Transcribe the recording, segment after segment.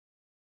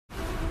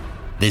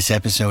This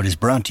episode is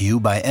brought to you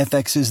by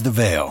FX's The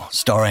Veil,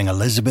 starring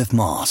Elizabeth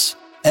Moss.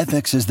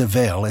 FX's The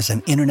Veil is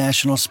an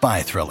international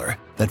spy thriller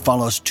that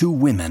follows two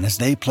women as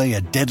they play a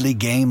deadly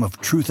game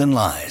of truth and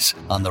lies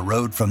on the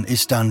road from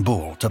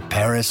Istanbul to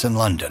Paris and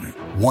London.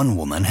 One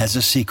woman has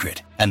a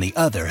secret, and the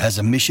other has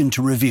a mission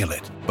to reveal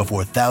it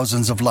before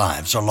thousands of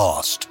lives are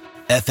lost.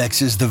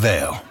 FX's The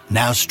Veil,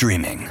 now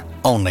streaming,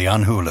 only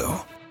on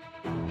Hulu.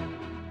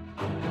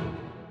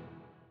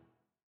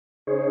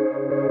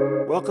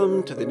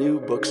 Welcome to the New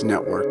Books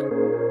Network.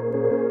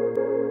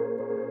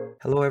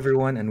 Hello,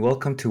 everyone, and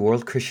welcome to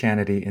World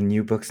Christianity in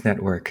New Books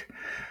Network.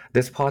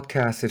 This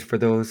podcast is for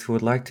those who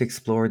would like to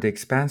explore the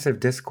expansive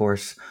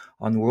discourse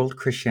on world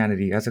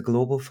Christianity as a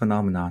global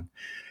phenomenon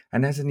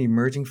and as an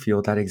emerging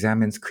field that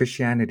examines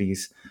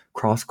Christianity's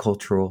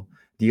cross-cultural,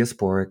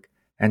 diasporic,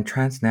 and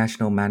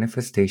transnational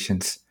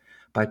manifestations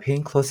by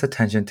paying close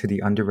attention to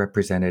the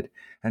underrepresented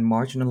and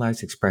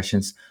marginalized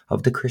expressions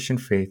of the Christian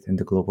faith in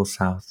the Global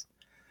South.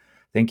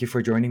 Thank you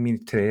for joining me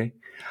today.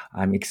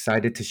 I'm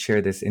excited to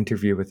share this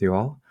interview with you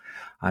all.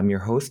 I'm your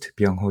host,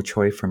 Byung-Ho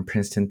Choi from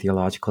Princeton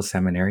Theological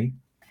Seminary.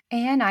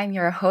 And I'm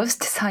your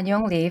host,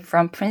 Sun-Young Lee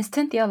from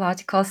Princeton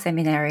Theological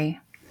Seminary.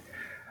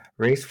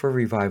 Race for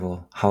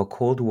Revival, How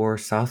Cold War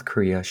South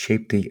Korea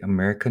Shaped the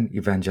American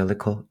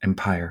Evangelical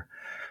Empire,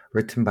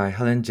 written by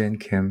Helen Jin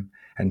Kim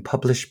and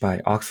published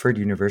by Oxford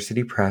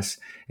University Press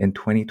in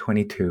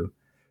 2022,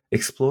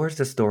 explores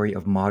the story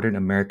of modern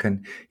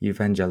American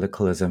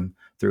evangelicalism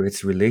through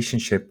its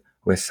relationship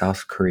with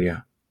South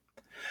Korea.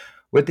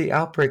 With the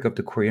outbreak of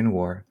the Korean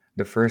War,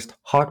 the first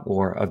hot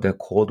war of the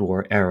Cold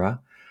War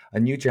era, a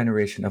new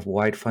generation of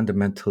white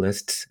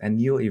fundamentalists and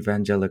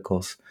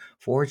neo-evangelicals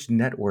forged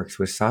networks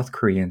with South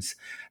Koreans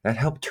that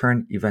helped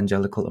turn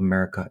evangelical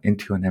America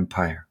into an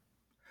empire.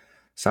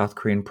 South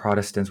Korean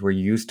Protestants were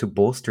used to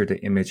bolster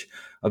the image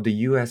of the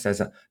U.S. as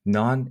a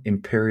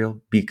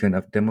non-imperial beacon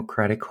of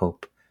democratic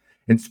hope,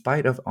 in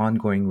spite of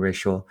ongoing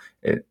racial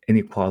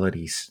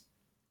inequalities.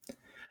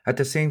 At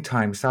the same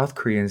time, South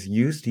Koreans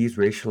used these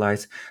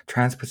racialized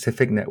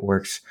trans-Pacific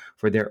networks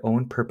for their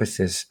own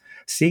purposes,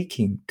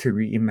 seeking to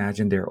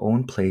reimagine their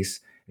own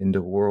place in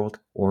the world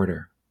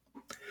order.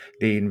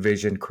 They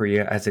envisioned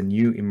Korea as a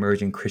new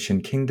emerging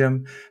Christian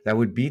kingdom that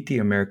would beat the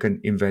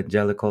American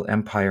evangelical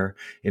empire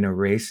in a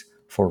race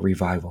for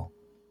revival.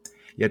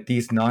 Yet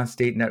these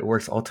non-state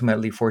networks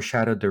ultimately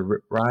foreshadowed the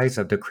rise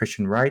of the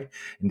Christian right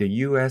in the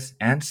U.S.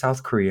 and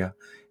South Korea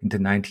in the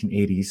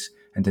 1980s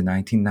and the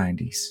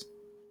 1990s.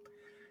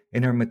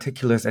 In her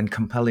meticulous and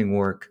compelling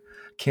work,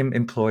 Kim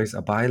employs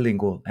a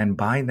bilingual and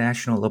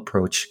binational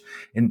approach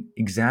in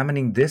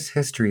examining this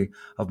history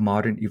of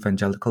modern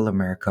evangelical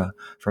America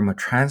from a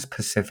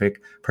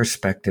trans-Pacific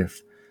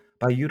perspective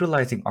by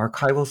utilizing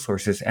archival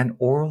sources and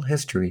oral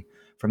history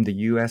from the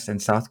U.S.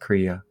 and South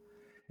Korea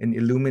in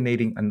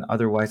illuminating an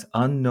otherwise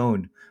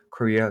unknown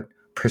Korea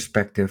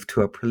perspective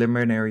to a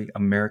preliminary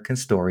American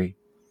story,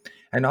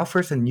 and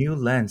offers a new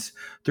lens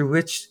through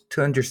which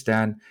to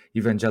understand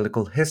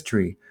evangelical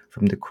history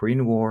from the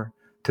Korean War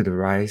to the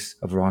rise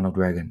of Ronald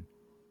Reagan.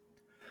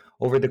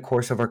 Over the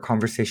course of our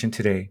conversation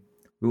today,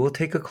 we will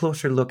take a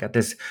closer look at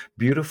this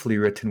beautifully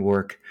written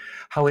work,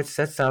 how it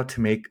sets out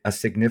to make a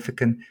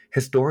significant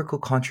historical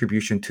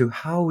contribution to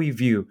how we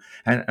view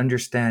and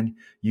understand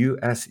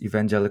U.S.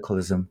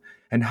 evangelicalism,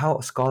 and how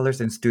scholars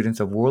and students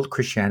of world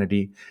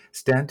Christianity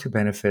stand to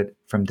benefit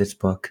from this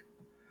book.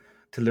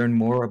 To learn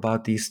more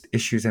about these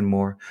issues and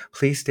more,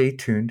 please stay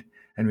tuned,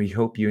 and we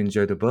hope you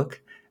enjoy the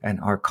book and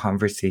our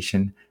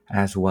conversation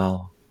as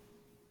well.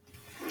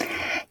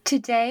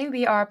 Today,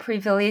 we are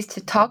privileged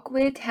to talk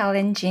with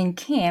Helen Jin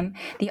Kim,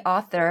 the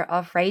author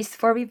of Race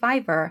for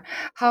Revival,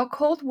 How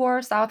Cold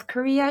War South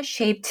Korea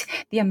Shaped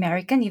the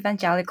American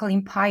Evangelical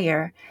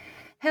Empire.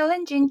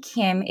 Helen Jin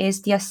Kim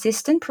is the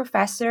Assistant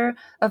Professor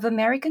of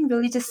American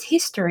Religious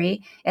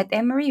History at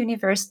Emory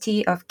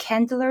University of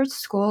Candler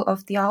School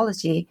of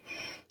Theology.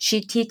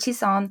 She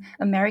teaches on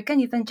American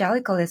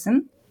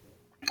evangelicalism,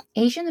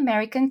 Asian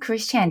American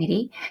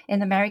Christianity,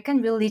 and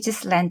American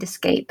religious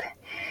landscape.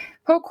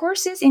 Her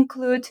courses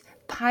include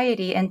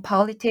Piety and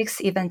Politics,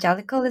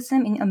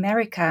 Evangelicalism in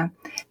America,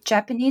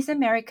 Japanese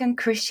American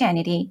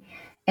Christianity,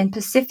 and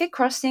Pacific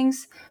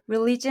Crossings,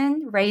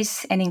 Religion,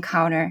 Race, and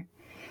Encounter.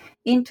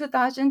 In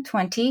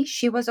 2020,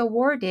 she was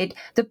awarded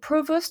the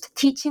Provost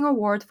Teaching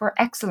Award for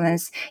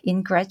Excellence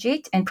in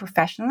Graduate and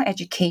Professional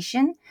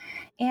Education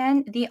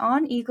and the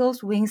On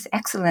Eagle's Wings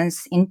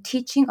Excellence in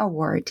Teaching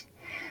Award.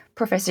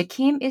 Professor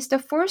Kim is the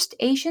first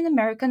Asian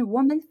American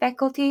woman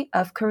faculty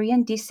of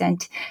Korean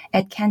descent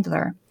at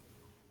Candler.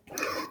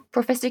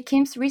 Professor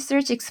Kim's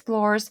research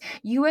explores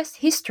U.S.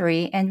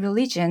 history and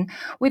religion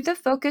with a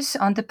focus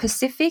on the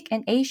Pacific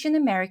and Asian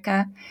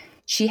America.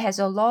 She has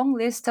a long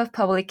list of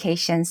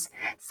publications.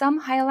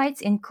 Some highlights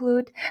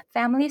include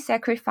Family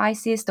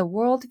Sacrifices, The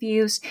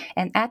Worldviews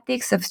and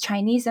Ethics of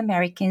Chinese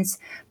Americans,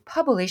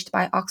 published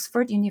by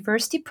Oxford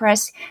University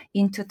Press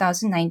in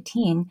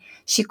 2019.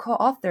 She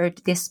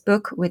co-authored this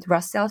book with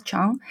Russell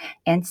Chung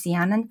and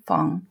Xianan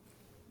Feng.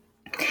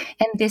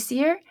 And this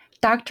year,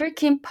 Dr.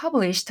 Kim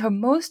published her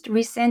most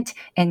recent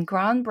and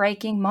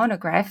groundbreaking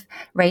monograph,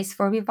 Race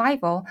for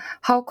Revival: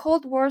 How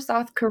Cold War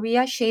South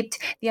Korea Shaped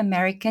the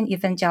American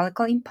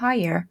Evangelical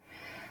Empire.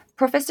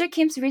 Professor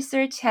Kim's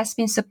research has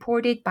been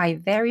supported by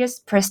various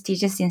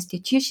prestigious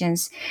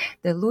institutions: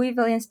 the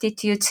Louisville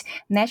Institute,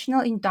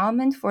 National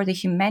Endowment for the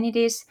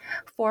Humanities,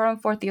 Forum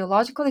for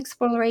Theological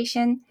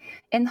Exploration,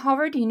 and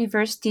Harvard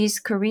University's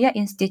Korea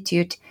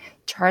Institute,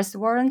 Charles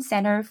Warren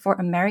Center for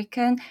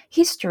American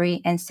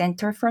History, and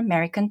Center for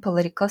American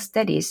Political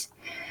Studies.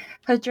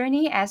 Her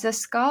journey as a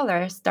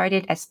scholar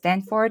started at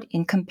Stanford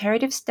in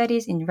comparative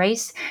studies in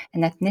race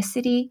and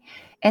ethnicity,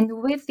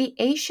 and with the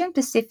Asian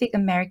Pacific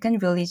American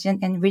Religion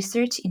and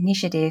Research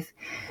Initiative.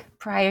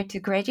 Prior to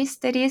graduate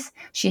studies,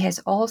 she has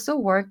also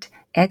worked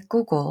at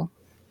Google.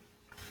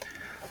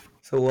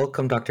 So,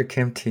 welcome, Dr.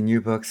 Kim, to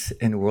New Books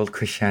in World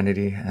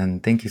Christianity,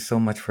 and thank you so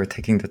much for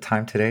taking the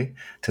time today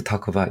to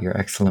talk about your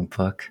excellent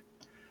book.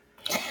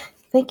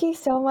 Thank you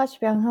so much,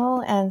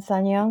 Byung-ho and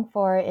Sun-young,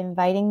 for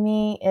inviting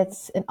me.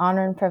 It's an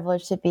honor and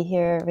privilege to be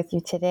here with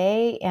you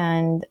today,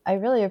 and I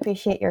really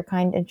appreciate your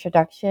kind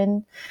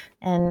introduction,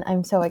 and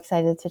I'm so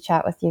excited to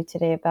chat with you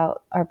today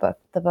about our book,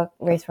 the book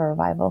Race for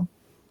Revival.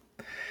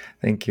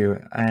 Thank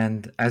you.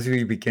 And as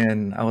we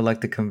begin, I would like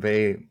to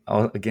convey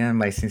again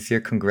my sincere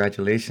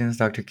congratulations,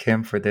 Dr.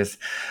 Kim, for this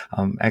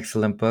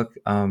excellent book.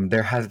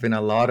 There has been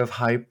a lot of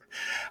hype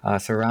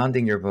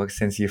surrounding your book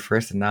since you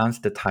first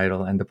announced the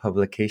title and the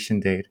publication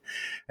date.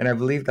 And I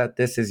believe that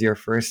this is your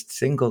first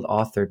single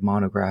authored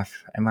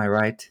monograph. Am I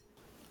right?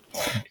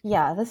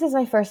 Yeah, this is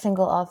my first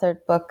single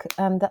authored book.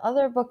 The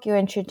other book you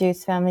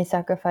introduced, Family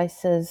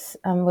Sacrifices,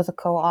 was a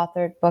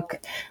co-authored book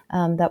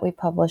that we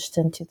published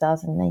in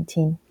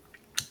 2019.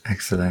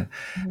 Excellent.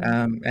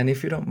 And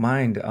if you don't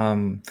mind,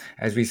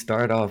 as we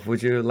start off,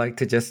 would you like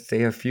to just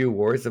say a few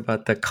words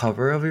about the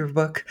cover of your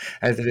book,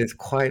 as it is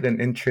quite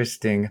an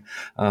interesting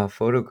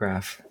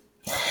photograph?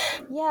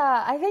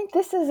 Yeah, I think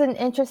this is an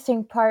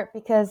interesting part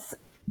because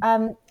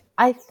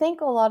I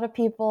think a lot of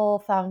people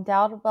found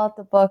out about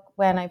the book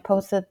when I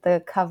posted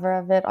the cover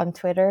of it on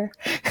Twitter.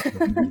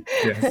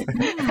 Yes.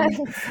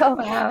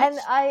 and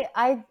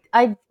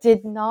I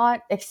did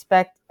not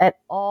expect at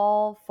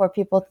all for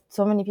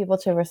so many people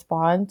to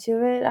respond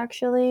to it.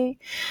 Actually,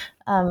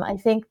 I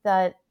think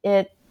that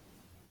it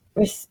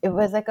was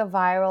like a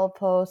viral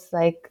post,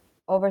 like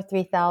over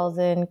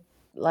 3,000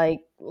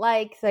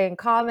 likes and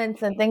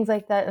comments and things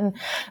like that, and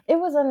it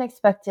was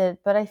unexpected,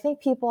 but I think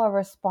people are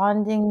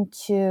responding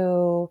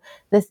to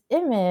this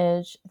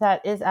image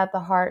that is at the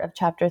heart of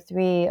chapter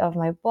 3 of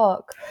my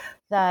book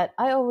that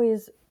I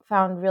always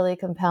found really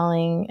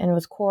compelling and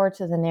was core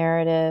to the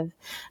narrative.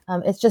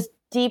 It's just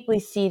deeply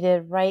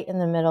seated right in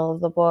the middle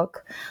of the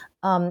book.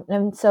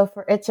 And so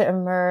for it to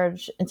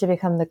emerge and to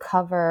become the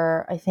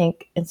cover, I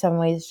think in some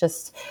ways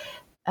just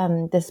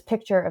this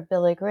picture of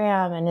Billy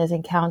Graham and his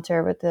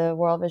encounter with the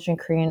World Vision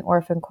Korean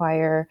Orphan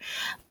Choir,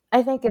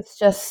 I think it's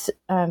just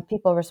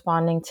people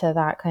responding to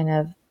that kind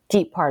of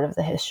deep part of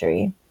the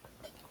history.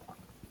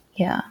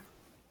 Yeah.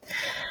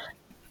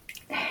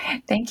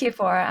 Thank you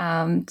for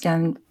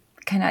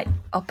kind of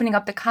opening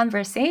up the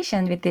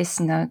conversation with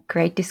this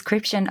great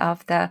description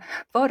of the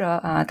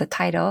photo, the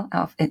title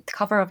of the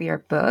cover of your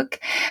book.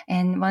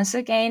 And once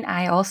again,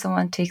 I also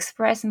want to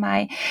express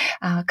my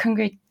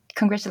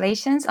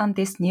congratulations on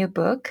this new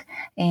book.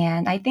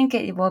 And I think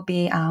it will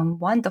be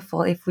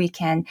wonderful if we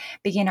can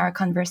begin our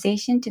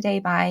conversation today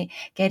by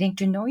getting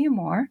to know you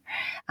more.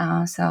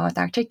 So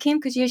Dr. Kim,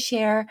 could you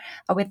share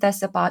with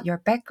us about your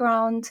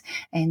background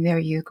and where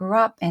you grew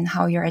up and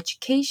how your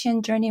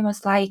education journey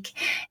was like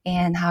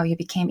and how you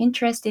became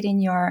interested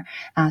in your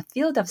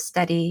field of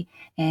study?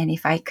 And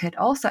if I could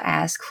also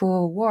ask,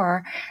 who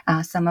were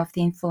some of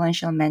the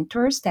influential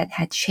mentors that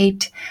had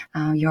shaped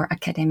your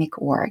academic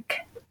work?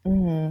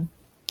 Mm-hmm.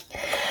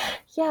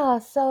 Yeah,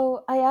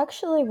 so I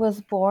actually was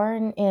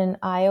born in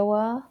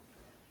Iowa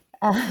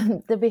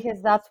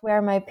because that's where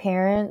my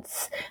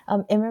parents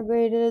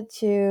immigrated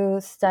to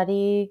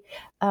study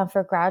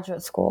for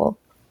graduate school.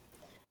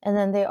 And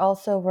then they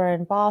also were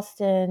in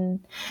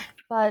Boston.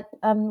 But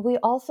we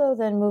also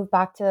then moved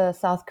back to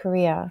South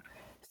Korea.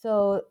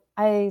 So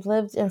I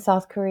lived in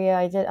South Korea.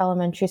 I did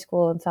elementary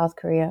school in South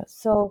Korea.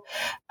 So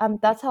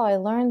that's how I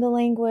learned the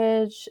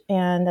language,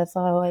 and that's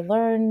how I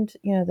learned,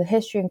 the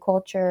history and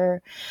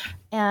culture.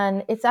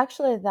 And it's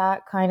actually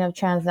that kind of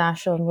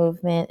transnational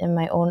movement in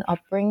my own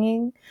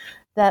upbringing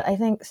that I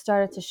think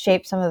started to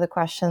shape some of the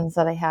questions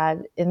that I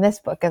had in this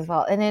book as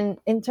well. And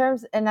in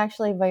terms, and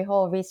actually my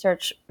whole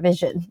research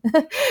vision,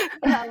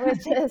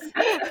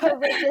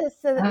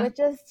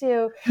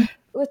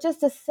 which is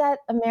to set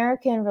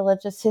American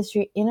religious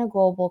history in a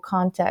global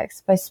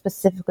context by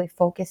specifically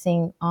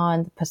focusing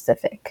on the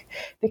Pacific,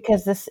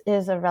 because this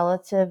is a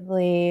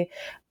relatively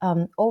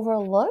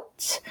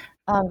overlooked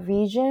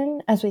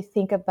region, as we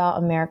think about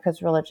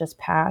America's religious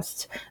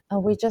past,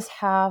 we just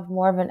have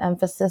more of an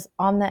emphasis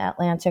on the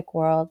Atlantic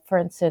world. For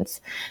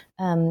instance,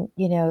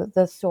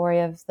 the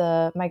story of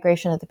the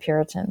migration of the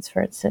Puritans,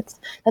 for instance,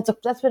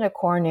 that's been a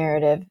core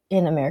narrative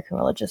in American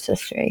religious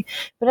history.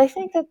 But I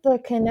think that the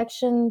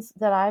connections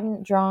that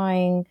I'm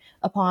drawing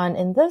upon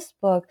in this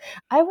book,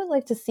 I would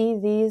like to see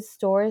these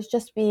stories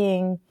just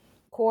being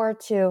core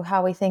to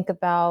how we think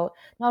about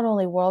not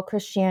only world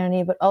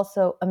Christianity, but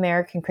also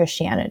American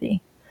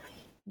Christianity.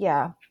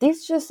 Yeah,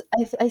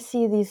 I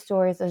see these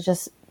stories as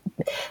just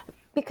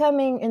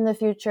becoming in the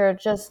future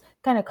just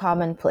kind of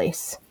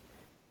commonplace,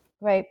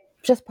 right?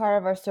 Just part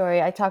of our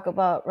story. I talk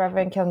about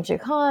Reverend Kyung-Ji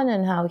Khan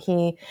and how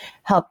he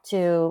helped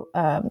to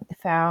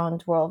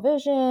found World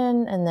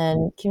Vision, and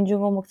then Kim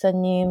Jung-ho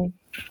목사님,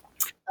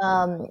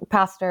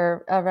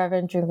 Pastor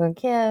Reverend Jung-Gun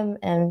Kim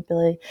and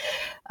Billy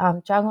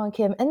Jang-Hwan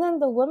Kim, and then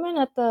the women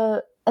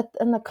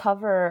in the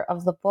cover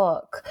of the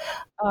book,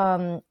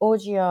 Oh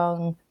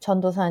Ji-young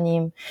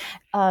전도사님.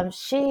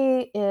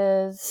 She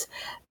is,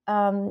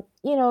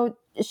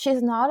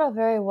 she's not a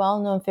very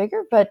well-known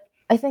figure, but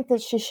I think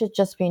that she should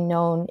just be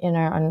known in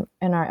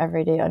our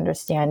everyday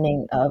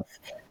understanding of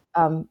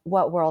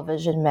what World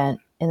Vision meant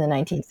in the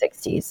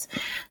 1960s.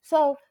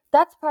 So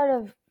that's part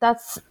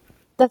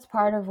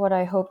of what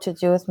I hope to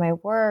do with my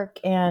work,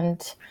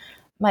 and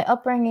my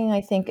upbringing,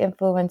 I think,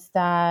 influenced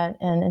that.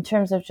 And in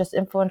terms of just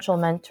influential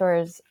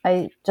mentors,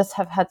 I just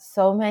have had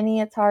so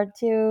many. It's hard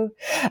to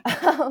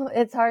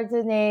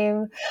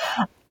name.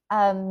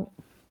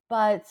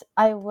 But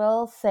I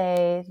will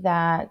say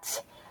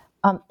that,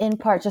 in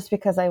part, just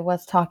because I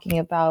was talking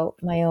about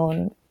my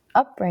own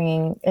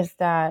upbringing, is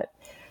that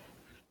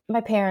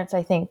my parents,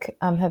 I think,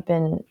 have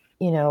been,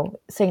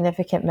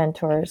 significant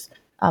mentors.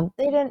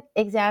 They didn't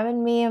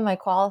examine me in my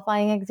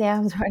qualifying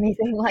exams or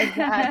anything like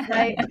that,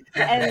 right?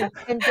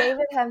 And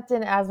David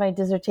Hempton, as my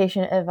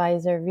dissertation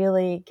advisor,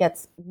 really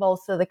gets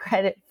most of the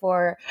credit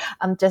for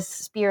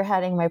just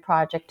spearheading my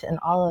project and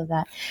all of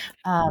that.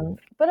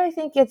 But I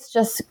think it's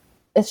just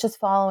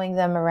following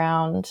them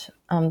around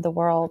the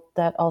world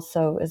that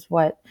also is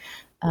what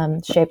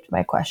shaped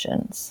my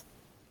questions.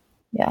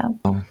 Yeah.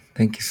 Oh,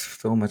 thank you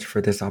so much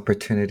for this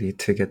opportunity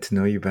to get to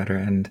know you better.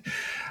 And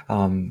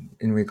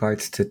in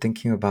regards to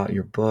thinking about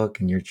your book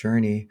and your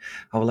journey,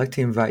 I would like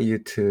to invite you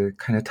to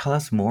kind of tell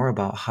us more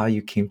about how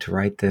you came to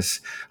write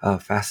this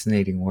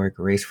fascinating work,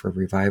 Race for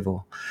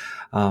Revival,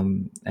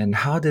 and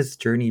how this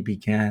journey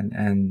began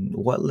and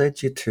what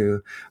led you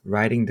to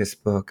writing this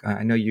book.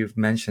 I know you've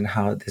mentioned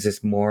how this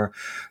is more,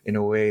 in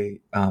a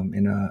way,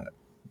 in a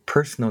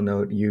personal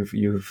note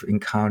you've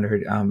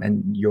encountered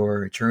and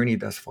your journey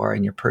thus far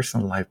in your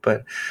personal life,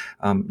 but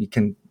you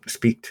can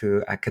speak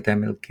to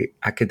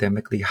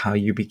academically how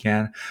you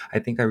began. I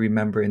think I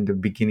remember in the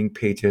beginning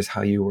pages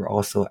how you were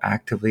also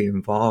actively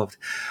involved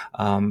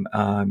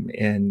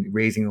in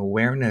raising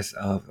awareness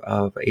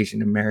of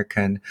Asian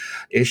American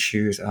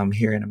issues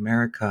here in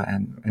America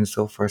and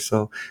so forth.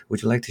 So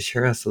would you like to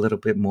share us a little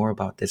bit more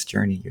about this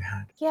journey you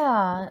had?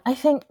 Yeah, I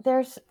think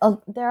there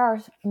are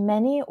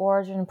many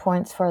origin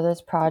points for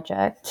this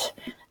project.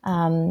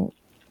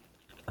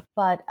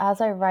 But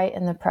as I write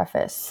in the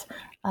preface,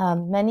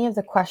 many of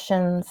the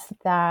questions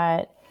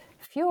that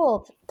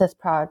fueled this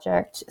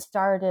project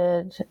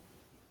started,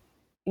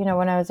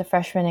 when I was a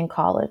freshman in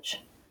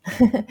college.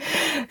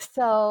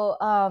 So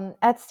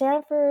at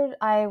Stanford,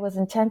 I was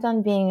intent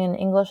on being an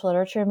English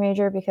literature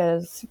major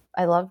because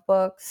I love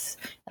books,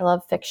 I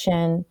love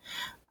fiction.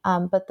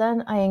 But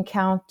then I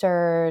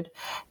encountered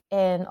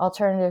an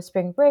alternative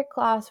spring break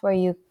class where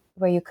you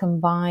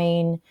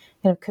combine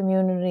kind of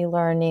community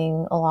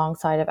learning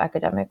alongside of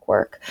academic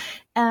work.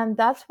 And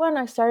that's when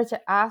I started to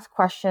ask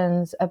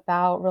questions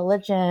about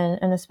religion,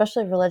 and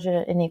especially religion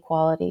and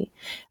inequality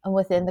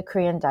within the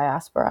Korean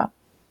diaspora.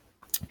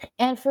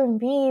 And for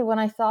me, when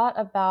I thought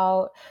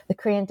about the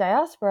Korean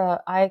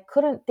diaspora, I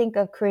couldn't think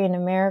of Korean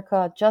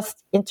America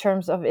just in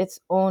terms of its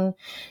own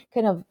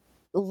kind of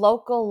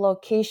local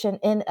location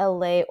in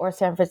LA or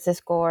San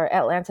Francisco or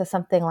Atlanta,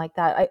 something like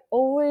that. I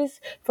always,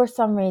 for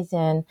some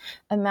reason,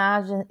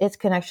 imagine its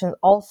connection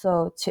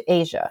also to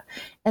Asia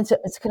and to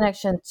its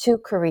connection to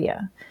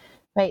Korea,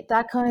 right?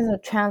 That kind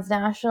of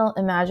transnational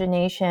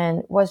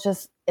imagination was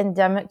just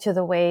endemic to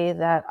the way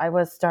that I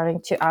was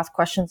starting to ask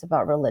questions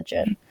about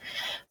religion.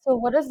 So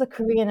what does the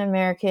Korean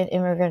American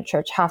Immigrant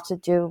Church have to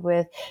do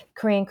with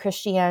Korean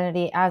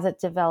Christianity as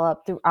it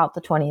developed throughout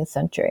the 20th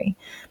century?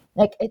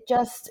 Like, it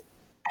just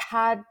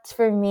had,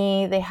 for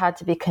me, they had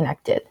to be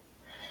connected.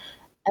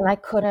 And I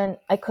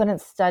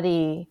couldn't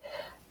study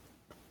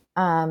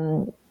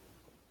Korean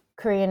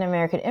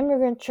American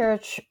Immigrant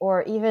Church,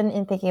 or even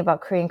in thinking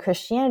about Korean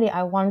Christianity,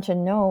 I wanted to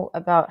know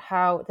about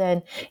how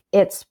then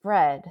it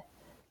spread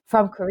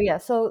from Korea.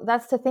 So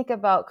that's to think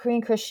about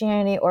Korean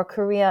Christianity or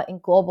Korea in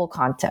global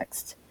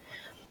context,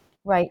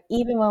 right?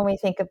 Even when we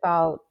think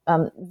about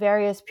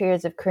various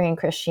periods of Korean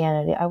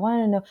Christianity, I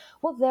wanted to know,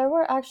 well, there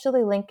were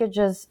actually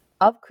linkages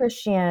of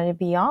Christianity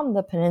beyond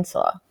the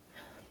peninsula,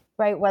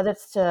 right? Whether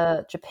it's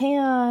to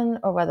Japan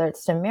or whether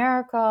it's to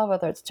America,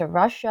 whether it's to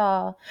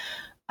Russia,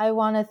 I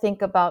want to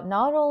think about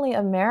not only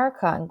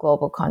America in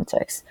global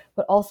context,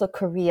 but also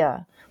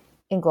Korea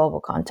in global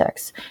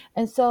context.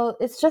 And so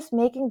it's just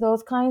making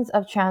those kinds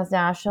of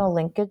transnational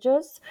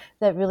linkages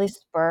that really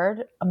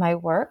spurred my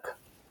work.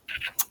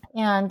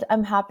 And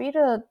I'm happy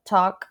to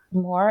talk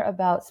more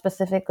about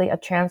specifically a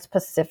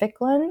Trans-Pacific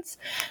lens.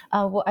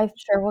 Well, I'm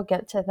sure we'll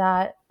get to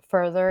that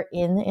further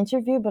in the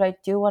interview, but I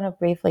do want to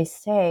briefly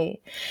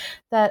say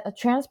that a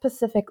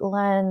Trans-Pacific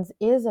lens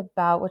is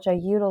about, which I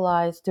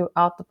utilize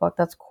throughout the book,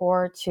 that's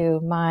core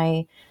to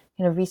my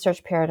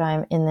research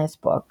paradigm in this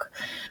book.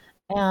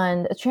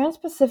 And a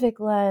Trans-Pacific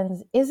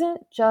lens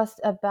isn't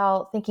just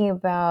about thinking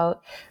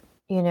about,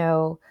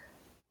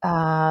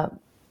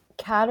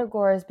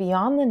 categories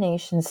beyond the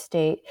nation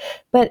state,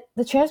 but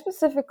the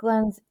Trans-Pacific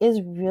lens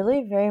is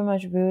really very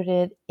much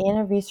rooted in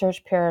a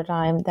research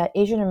paradigm that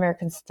Asian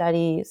American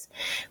studies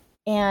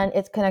and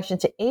its connection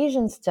to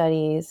Asian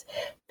studies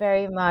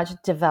very much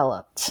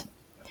developed.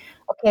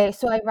 Okay,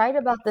 so I write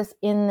about this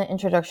in the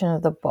introduction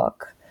of the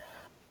book,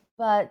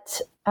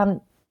 but a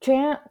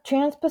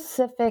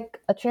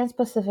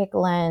Trans-Pacific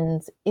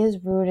lens is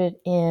rooted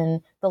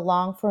in the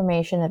long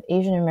formation of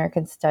Asian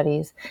American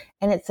studies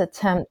and its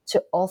attempt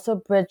to also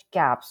bridge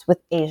gaps with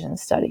Asian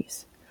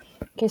studies.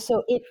 Okay,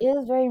 so it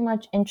is very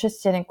much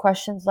interested in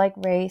questions like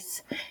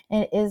race,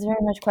 and it is very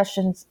much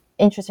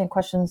interested in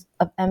questions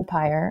of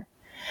empire,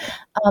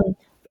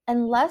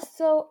 and less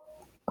so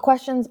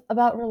questions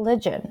about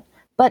religion.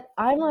 But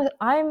I'm a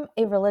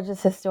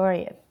religious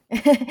historian.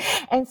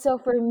 And so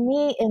for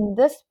me in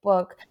this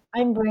book,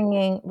 I'm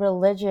bringing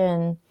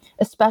religion,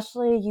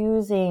 especially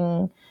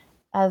using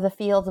the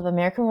fields of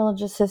American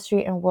religious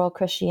history and world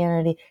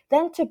Christianity,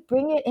 then to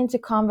bring it into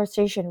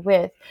conversation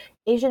with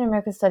Asian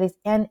American studies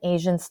and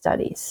Asian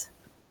studies.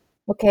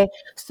 Okay,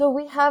 so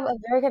we have a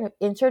very kind of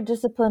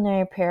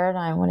interdisciplinary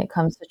paradigm when it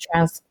comes to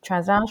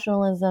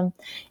transnationalism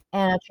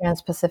and a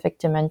trans-Pacific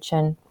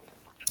dimension.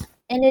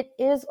 And it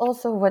is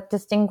also what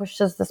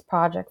distinguishes this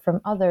project from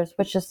others,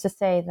 which is to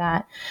say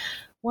that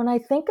when I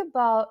think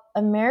about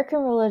American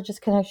religious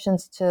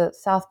connections to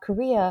South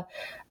Korea,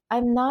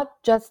 I'm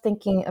not just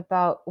thinking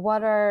about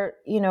what are,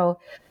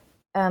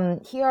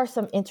 here are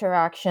some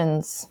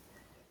interactions,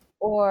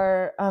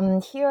 or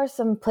here are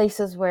some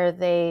places where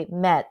they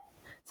met,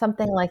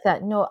 something like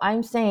that. No,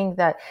 I'm saying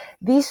that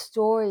these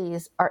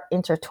stories are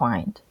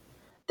intertwined.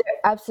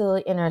 They're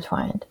absolutely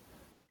intertwined.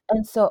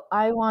 And so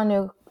I want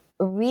to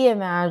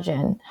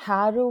reimagine,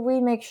 how do we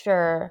make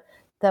sure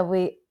that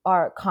we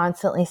are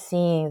constantly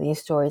seeing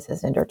these stories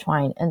as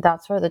intertwined? And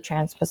that's where the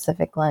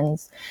Trans-Pacific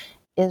lens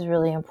is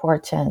really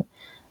important.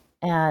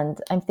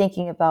 And I'm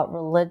thinking about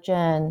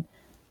religion,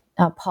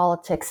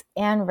 politics,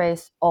 and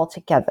race all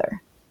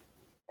together,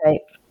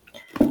 right?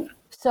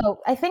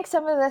 So I think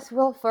some of this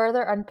will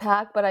further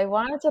unpack, but I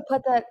wanted to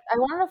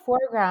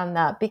foreground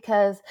that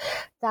because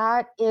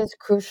that is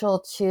crucial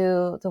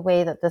to the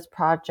way that this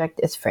project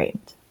is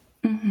framed.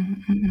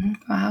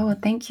 Wow, well,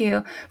 thank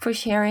you for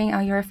sharing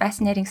your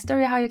fascinating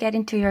story, how you get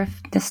into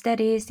the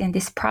studies and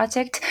this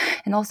project.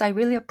 And also, I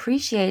really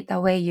appreciate the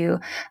way you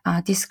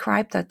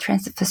describe the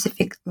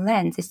Trans-Pacific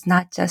lens. It's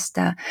not just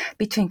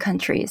between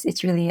countries.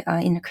 It's really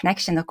in a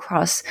connection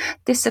across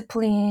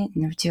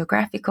discipline,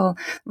 geographical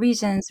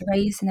regions,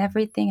 race, and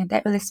everything. And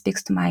that really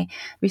speaks to my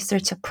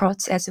research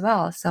approach as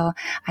well. So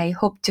I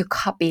hope to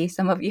copy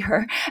some of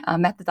your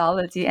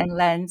methodology and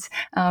lens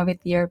with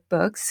your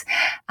books.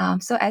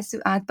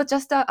 But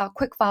just a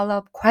quick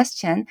follow-up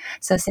question.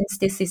 So since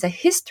this is a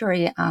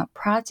history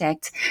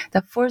project,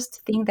 the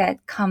first thing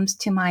that comes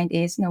to mind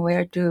is,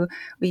 where do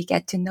we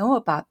get to know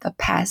about the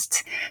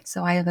past?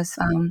 So I was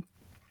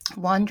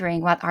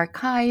wondering what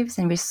archives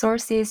and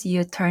resources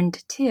you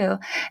turned to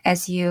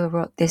as you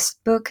wrote this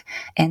book,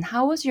 and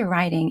how was your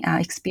writing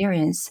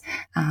experience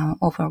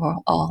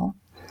overall?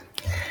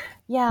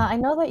 Yeah, I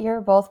know that you're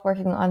both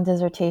working on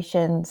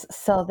dissertations,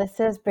 so this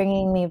is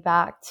bringing me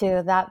back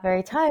to that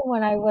very time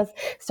when I was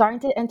starting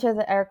to enter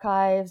the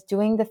archives,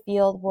 doing the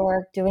field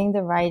work, doing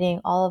the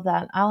writing, all of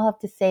that. I'll have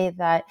to say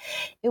that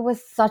it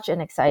was such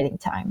an exciting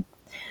time.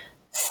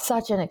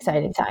 Such an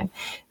exciting time.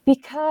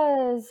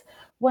 Because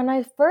when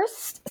I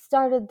first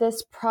started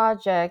this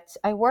project,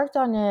 I worked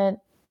on it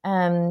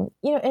in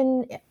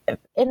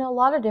a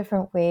lot of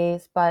different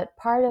ways, but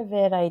part of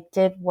it I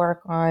did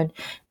work on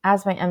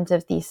as my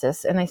MDiv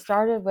thesis, and I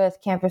started with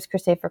Campus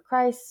Crusade for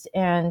Christ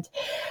and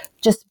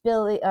just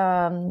Bill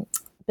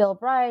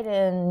Bright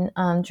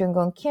and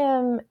Jung-Gun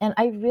Kim, and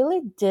I really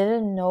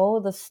didn't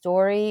know the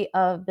story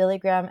of Billy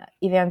Graham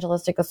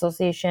Evangelistic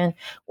Association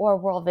or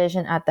World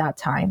Vision at that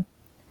time.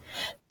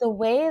 The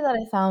way that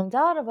I found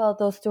out about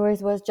those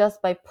stories was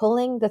just by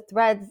pulling the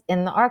threads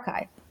in the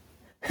archive.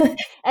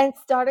 And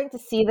starting to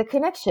see the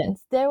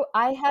connections. There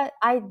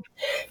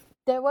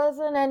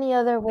wasn't any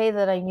other way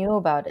that I knew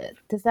about it.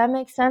 Does that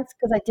make sense?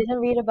 Because I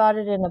didn't read about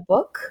it in a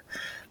book.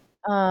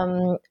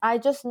 I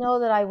just know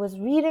that I was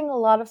reading a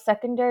lot of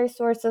secondary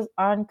sources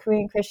on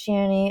Korean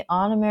Christianity,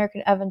 on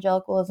American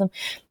evangelicalism,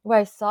 where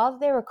I saw that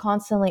they were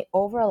constantly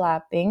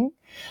overlapping,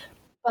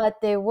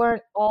 but they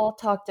weren't all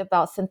talked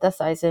about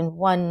synthesized in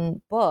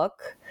one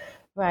book,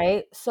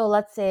 right? So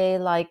let's say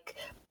like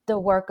the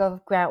work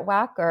of Grant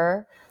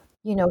Wacker,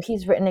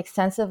 he's written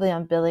extensively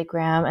on Billy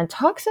Graham and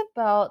talks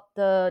about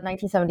the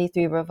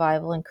 1973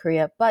 revival in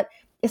Korea, but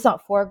it's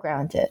not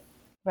foregrounded,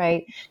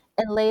 right?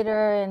 And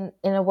later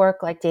in a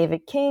work like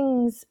David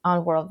King's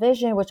on World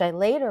Vision, which I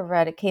later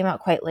read, it came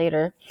out quite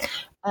later,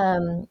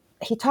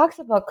 he talks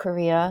about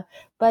Korea,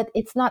 but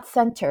it's not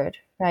centered,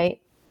 right?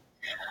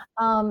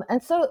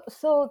 And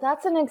so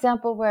that's an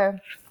example where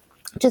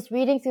just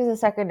reading through the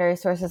secondary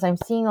sources, I'm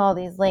seeing all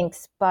these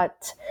links,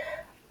 but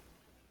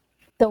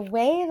the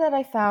way that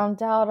I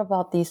found out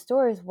about these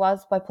stories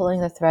was by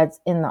pulling the threads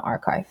in the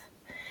archive.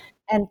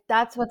 And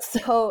that's what's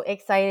so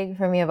exciting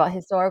for me about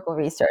historical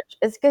research.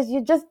 It's because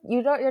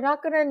you're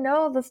not going to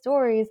know the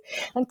stories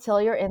until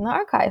you're in the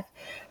archive.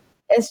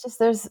 It's just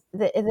there's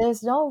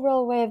no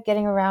real way of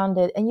getting around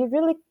it, and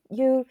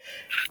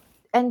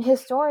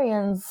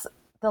historians.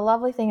 The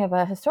lovely thing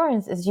about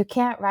historians is you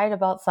can't write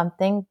about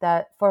something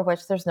for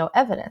which there's no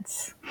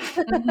evidence.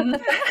 Mm-hmm.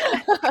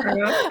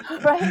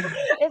 Right?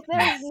 If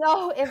there's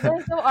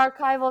no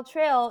archival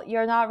trail,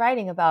 you're not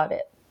writing about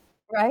it,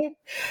 right?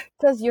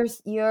 Because you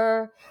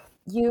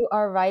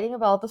are writing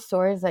about the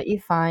stories that you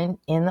find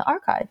in the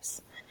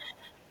archives.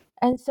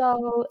 And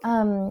so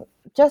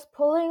just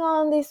pulling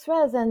on these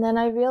threads, and then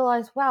I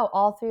realized, wow,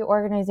 all three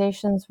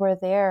organizations were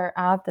there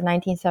at the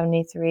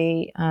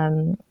 1973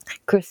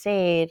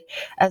 crusade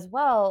as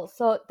well.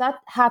 So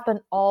that happened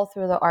all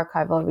through the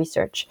archival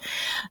research.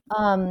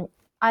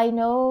 I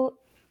know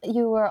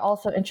you were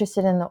also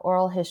interested in the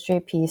oral history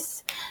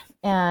piece,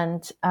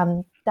 and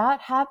that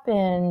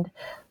happened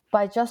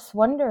by just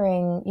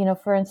wondering,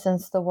 for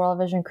instance, the World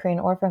Vision Korean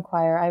Orphan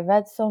Choir. I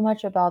read so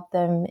much about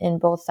them in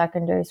both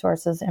secondary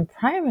sources and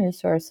primary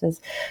sources.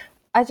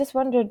 I just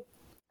wondered,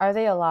 are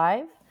they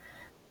alive?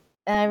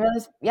 And I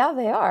realized, yeah,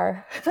 they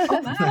are.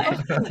 Oh my.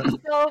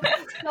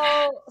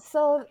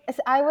 So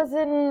I was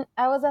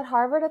at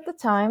Harvard at the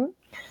time,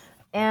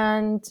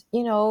 and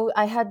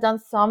I had done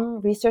some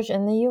research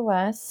in the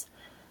U.S.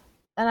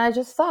 And I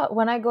just thought,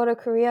 when I go to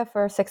Korea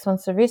for 6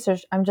 months of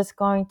research, I'm just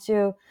going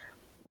to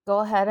go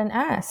ahead and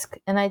ask.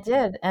 And I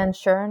did. And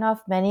sure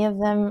enough, many of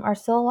them are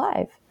still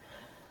alive.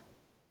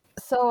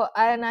 So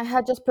I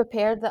had just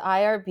prepared the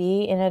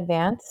IRB in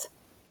advance.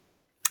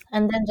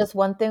 And then just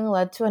one thing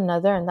led to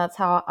another. And that's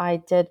how I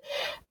did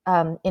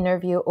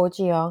interview Oh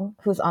Ji-young,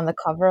 who's on the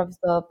cover of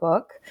the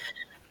book.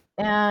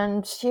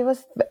 And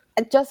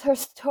her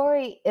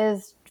story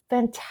is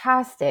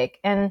fantastic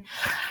and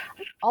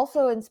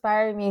also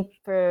inspired me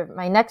for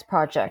my next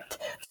project.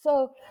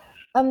 So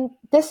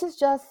this is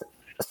just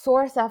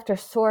source after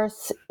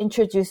source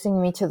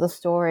introducing me to the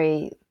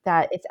story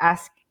that it's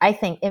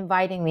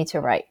inviting me to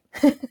write.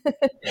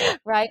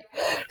 Right?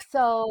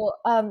 So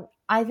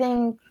I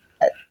think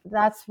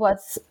that's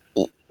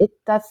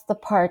that's the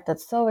part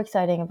that's so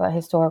exciting about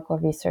historical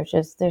research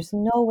is there's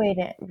no way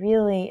to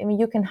really,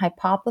 you can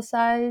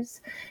hypothesize,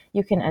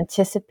 you can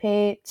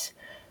anticipate,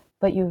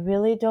 but you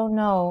really don't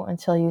know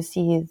until you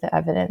see the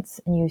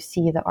evidence and you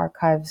see the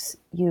archives,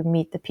 you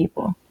meet the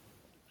people.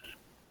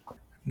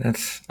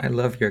 I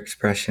love your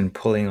expression,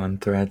 pulling on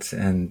threads,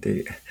 and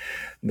the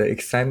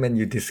excitement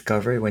you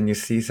discover when you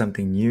see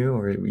something new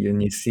or when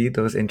you see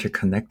those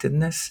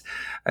interconnectedness.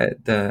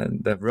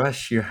 The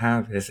rush you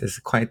have is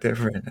quite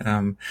different.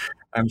 I'm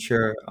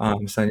sure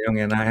Sun Young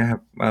and I have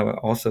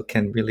also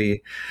can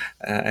really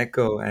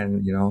echo,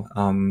 and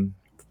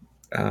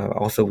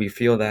also we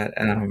feel that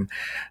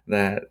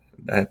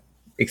that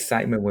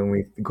excitement when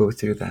we go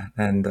through that.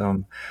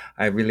 And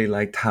I really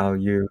liked how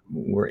you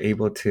were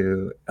able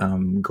to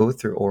go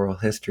through oral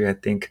history. I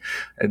think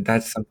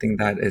that's something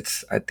that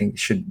I think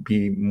should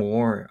be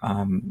more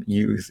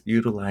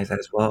utilized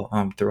as well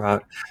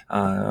throughout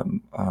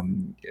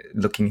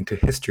looking into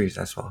histories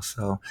as well.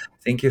 So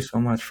thank you so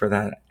much for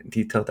that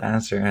detailed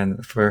answer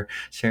and for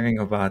sharing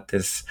about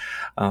this,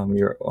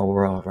 your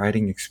overall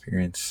writing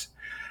experience.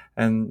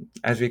 And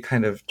as we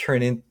kind of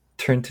turn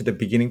to the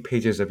beginning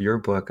pages of your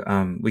book,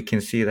 we can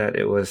see that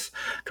it was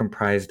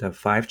comprised of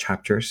 5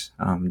 chapters.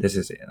 This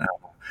is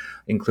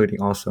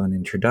including also an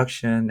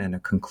introduction and a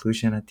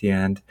conclusion at the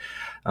end.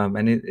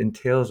 And it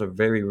entails a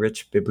very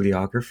rich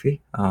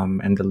bibliography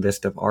and the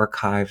list of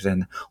archives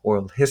and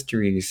oral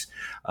histories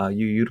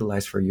you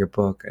utilize for your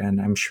book.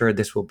 And I'm sure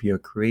this will be a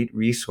great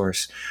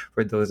resource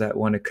for those that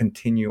want to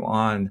continue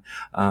on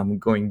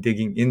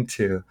digging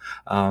into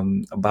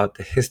about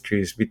the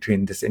histories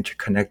between this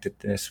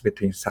interconnectedness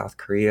between South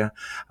Korea,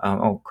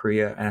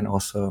 Korea, and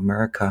also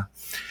America.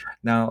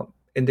 Now,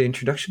 in the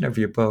introduction of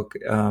your book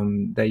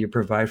that you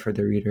provide for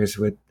the readers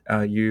with,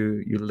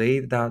 you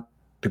laid out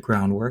the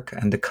groundwork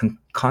and the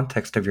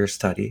context of your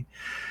study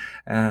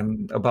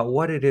about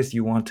what it is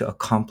you want to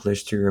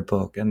accomplish through your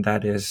book. And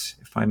that is,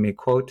 if I may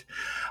quote,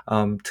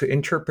 to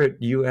interpret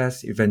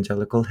U.S.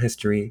 evangelical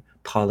history,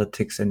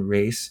 politics, and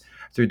race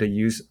through the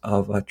use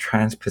of a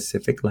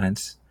trans-Pacific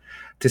lens,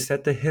 to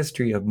set the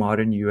history of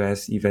modern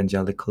U.S.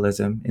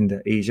 evangelicalism in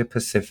the Asia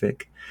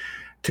Pacific,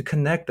 to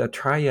connect a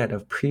triad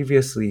of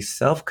previously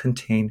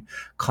self-contained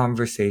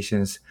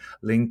conversations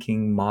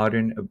linking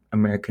modern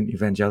American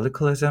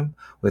evangelicalism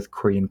with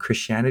Korean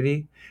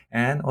Christianity,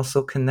 and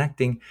also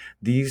connecting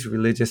these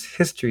religious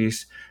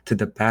histories to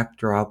the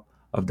backdrop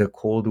of the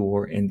Cold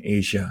War in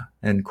Asia,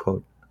 end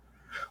quote.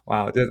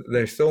 Wow,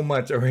 there's so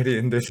much already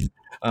in this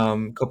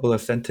couple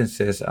of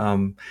sentences.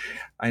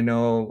 I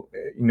know,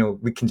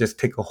 we can just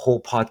take a whole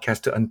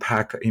podcast to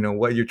unpack,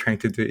 what you're trying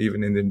to do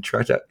even in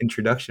the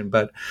introduction.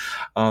 But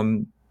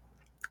um,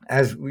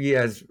 as we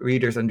as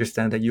readers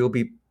understand that you'll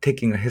be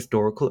taking a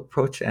historical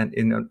approach and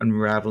in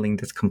unraveling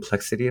this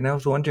complexity. And I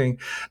was wondering,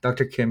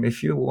 Dr. Kim,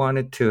 if you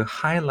wanted to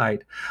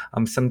highlight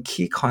some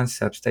key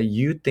concepts that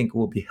you think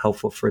will be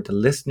helpful for the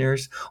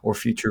listeners or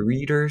future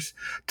readers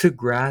to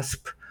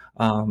grasp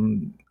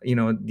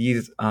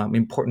these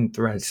important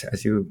threads,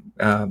 as you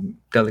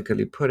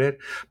delicately put it,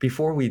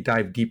 before we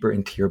dive deeper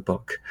into your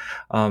book.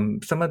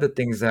 Some of the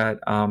things that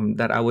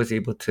I was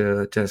able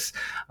to just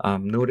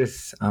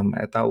notice,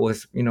 I thought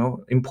was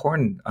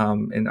important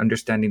in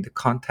understanding the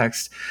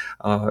context.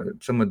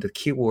 Some of the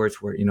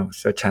keywords were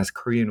such as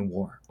Korean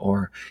War,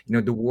 or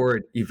the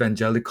word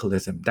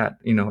evangelicalism. That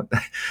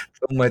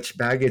so much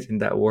baggage in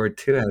that word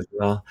too as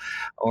well,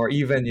 or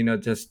even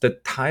just the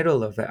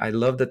title of it. I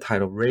love the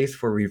title, Race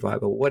for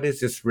Revival. What is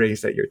this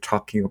race that you're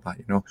talking about?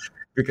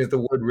 Because the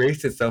word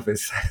race itself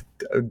is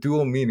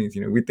dual meanings.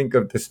 We think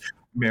of this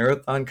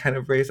marathon kind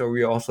of race, or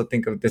we also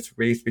think of this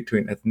race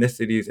between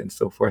ethnicities and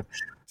so forth.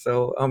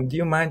 So do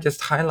you mind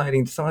just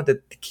highlighting some of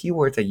the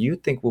keywords that you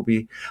think will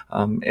be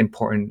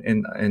important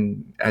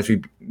in as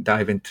we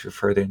dive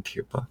further into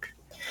your book?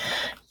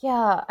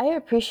 Yeah, I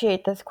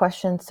appreciate this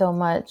question so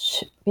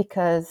much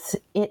because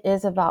it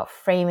is about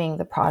framing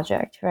the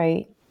project,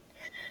 right?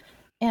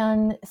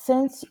 And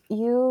since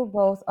you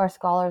both are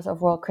scholars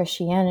of world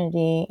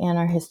Christianity and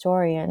are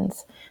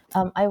historians,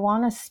 I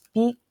want to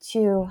speak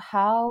to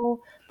how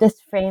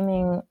this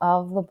framing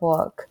of the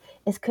book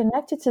is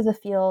connected to the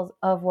field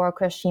of world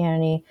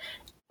Christianity,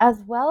 as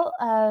well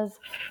as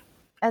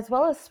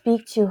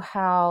speak to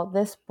how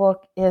this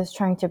book is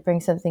trying to bring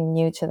something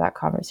new to that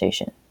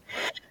conversation.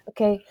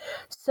 Okay,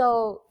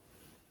 so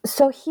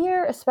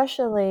here,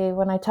 especially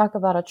when I talk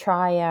about a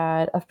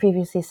triad of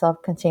previously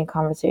self-contained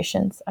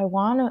conversations, I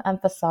want to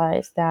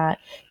emphasize that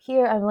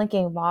here I'm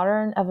linking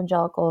modern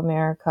evangelical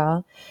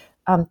America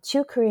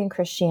to Korean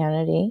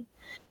Christianity,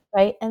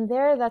 right? And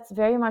there, that's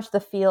very much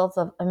the fields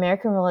of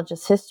American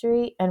religious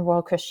history and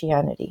world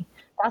Christianity.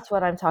 That's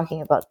what I'm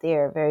talking about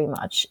there, very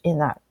much in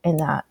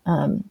that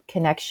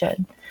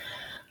connection.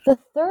 The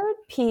third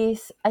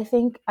piece, I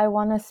think I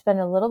want to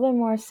spend a little bit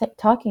more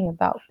talking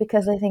about,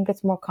 because I think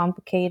it's more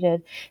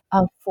complicated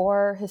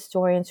for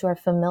historians who are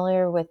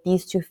familiar with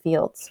these two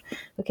fields.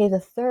 Okay,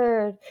 the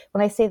third,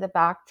 when I say the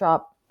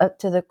backdrop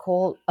to the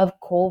Cold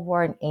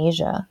War in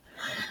Asia,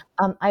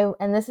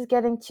 and this is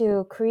getting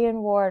to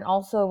Korean War and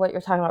also what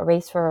you're talking about,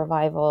 Race for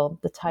Revival,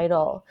 the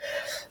title.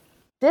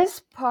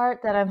 This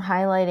part that I'm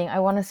highlighting, I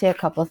want to say a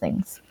couple of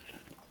things.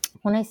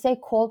 When I say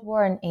Cold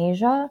War in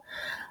Asia,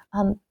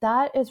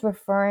 that is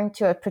referring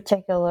to a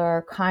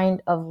particular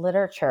kind of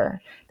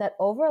literature that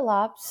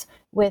overlaps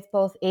with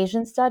both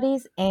Asian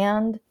studies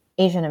and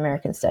Asian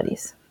American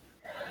studies.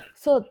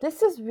 So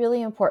this is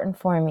really important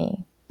for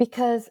me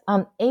because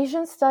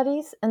Asian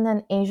studies and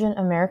then Asian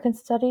American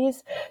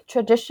studies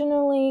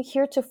traditionally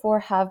heretofore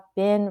have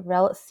been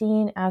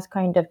seen as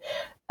kind of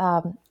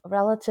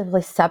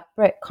relatively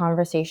separate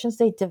conversations.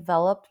 They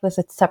developed with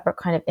a separate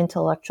kind of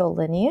intellectual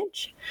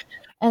lineage.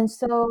 And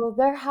so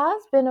there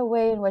has been a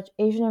way in which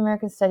Asian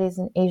American studies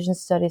and Asian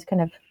studies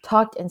kind of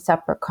talked in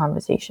separate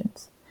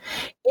conversations.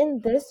 In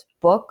this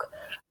book,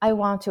 I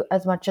want to,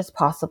 as much as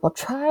possible,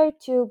 try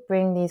to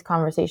bring these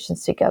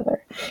conversations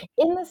together,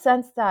 in the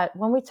sense that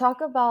when we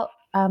talk about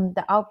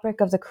the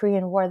outbreak of the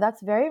Korean War,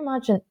 that's very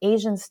much an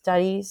Asian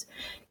studies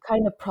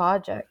kind of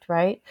project,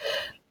 right?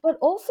 But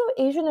also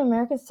Asian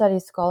American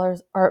studies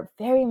scholars are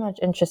very much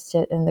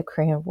interested in the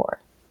Korean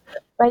War.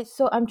 Right,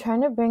 so I'm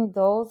trying to bring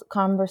those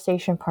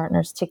conversation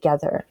partners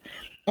together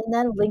and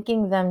then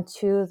linking them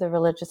to the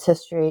religious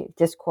history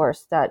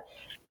discourse that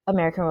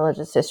American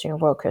religious history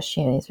and world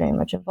Christianity is very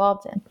much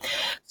involved in.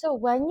 So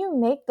when you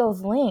make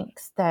those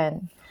links,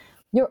 then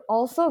you're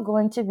also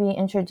going to be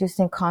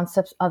introducing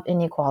concepts of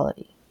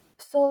inequality.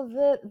 So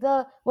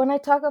the when I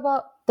talk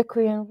about the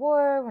Korean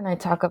War, when I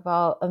talk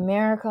about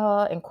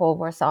America and Cold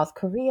War South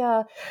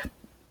Korea,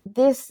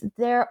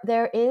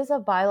 there is a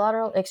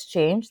bilateral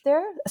exchange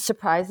there,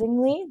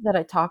 surprisingly, that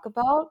I talk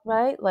about,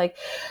 right? Like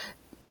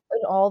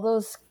in all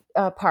those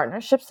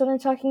partnerships that I'm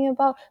talking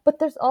about, but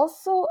there's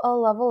also a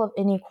level of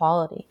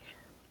inequality,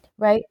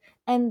 right?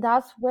 And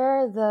that's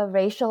where the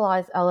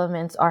racialized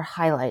elements are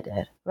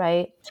highlighted,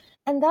 right?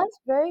 And that's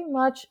very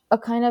much a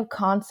kind of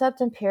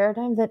concept and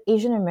paradigm that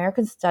Asian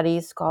American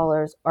studies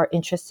scholars are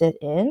interested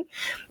in.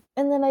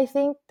 And then I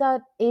think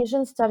that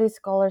Asian studies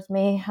scholars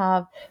may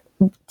have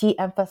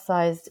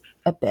de-emphasized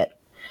a bit,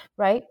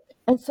 right?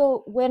 And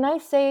so when I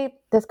say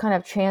this kind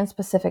of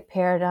trans-Pacific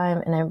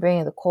paradigm and I'm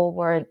bringing the Cold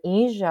War in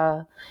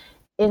Asia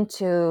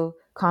into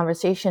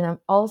conversation, I'm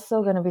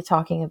also going to be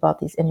talking about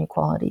these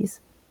inequalities,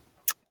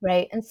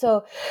 right? And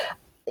so,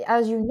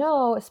 as you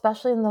know,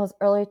 especially in those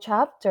early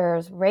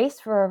chapters, Race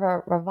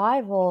for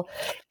Revival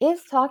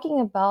is talking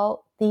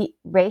about the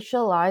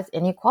racialized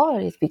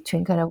inequalities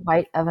between kind of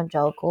white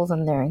evangelicals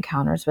and their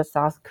encounters with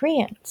South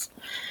Koreans.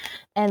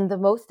 And the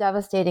most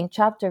devastating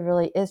chapter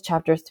really is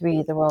chapter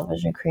 3, the World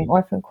Vision Korean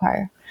Orphan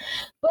Choir.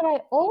 But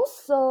I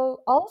also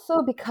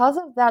because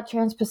of that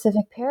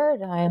trans-Pacific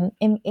paradigm,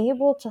 am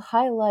able to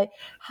highlight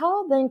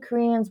how then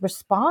Koreans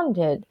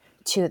responded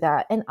to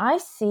that. And I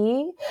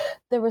see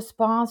the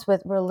response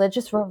with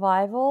religious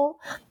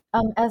revival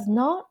as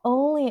not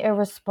only a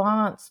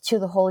response to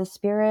the Holy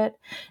Spirit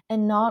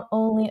and not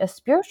only a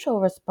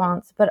spiritual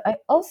response, but I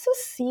also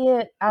see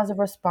it as a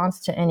response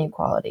to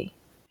inequality.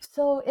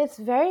 So it's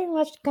very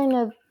much kind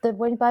of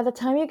by the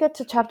time you get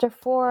to chapter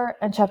 4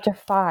 and chapter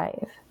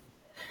 5,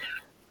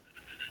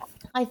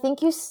 I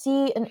think you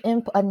see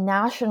a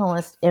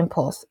nationalist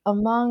impulse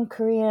among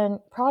Korean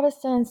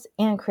Protestants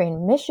and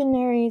Korean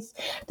missionaries.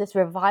 This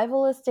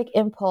revivalistic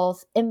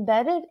impulse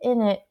embedded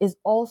in it is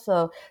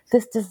also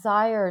this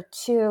desire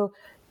to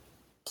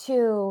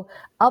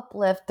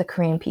uplift the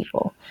Korean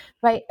people,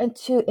 right? And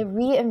to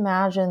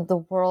reimagine the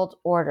world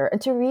order and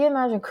to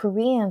reimagine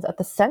Koreans at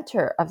the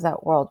center of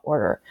that world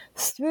order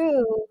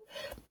through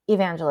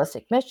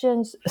evangelistic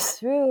missions,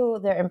 through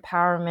their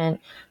empowerment,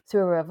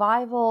 through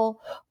revival,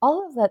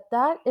 all of that.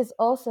 That is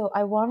also,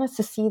 I want us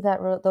to see that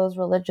those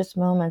religious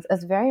moments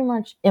as very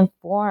much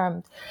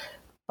informed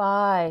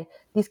by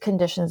these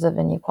conditions of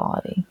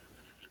inequality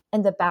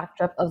and the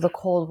backdrop of the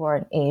Cold War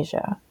in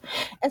Asia.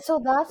 And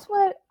so that's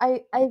what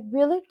I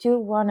really do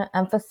want to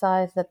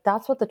emphasize,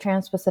 that's what the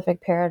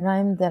trans-Pacific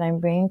paradigm that I'm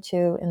bringing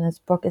to in this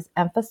book is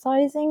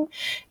emphasizing,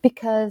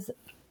 because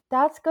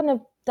that's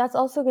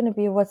also going to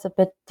be what's a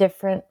bit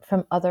different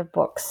from other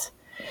books,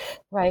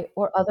 right?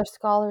 Or other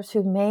scholars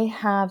who may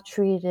have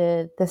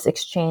treated this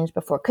exchange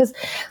before. Because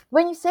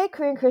when you say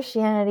Korean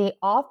Christianity,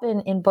 often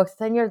in books,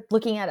 then you're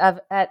looking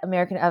at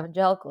American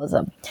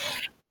evangelicalism.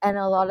 And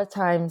a lot of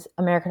times,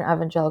 American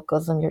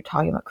evangelicalism, you're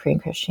talking about Korean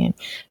Christian.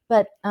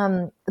 But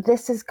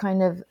this is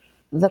kind of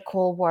the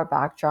Cold War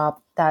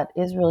backdrop that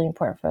is really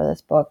important for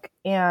this book.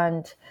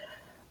 And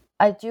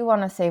I do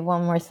want to say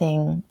one more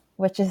thing,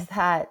 which is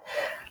that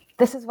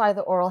this is why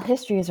the oral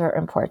histories are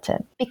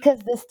important. Because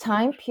this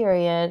time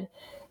period,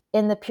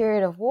 in the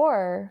period of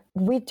war,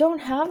 we don't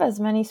have as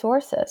many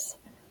sources.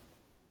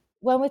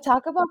 When we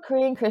talk about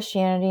Korean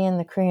Christianity in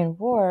the Korean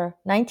War,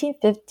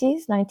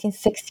 1950s,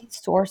 1960s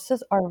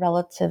sources are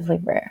relatively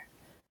rare.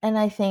 And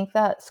I think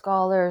that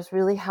scholars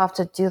really have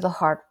to do the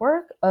hard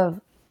work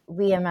of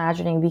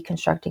reimagining,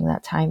 reconstructing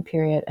that time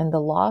period and the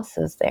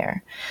losses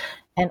there.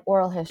 And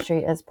oral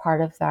history is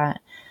part of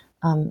that.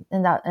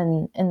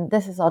 And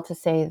this is all to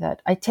say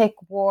that I take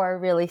war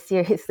really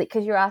seriously,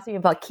 because you're asking me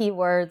about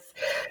keywords,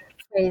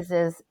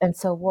 phrases, and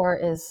so war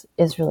is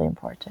really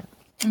important.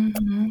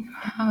 Mm-hmm.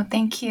 Oh,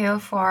 thank you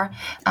for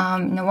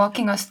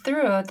walking us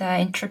through the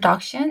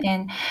introduction,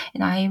 and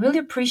I really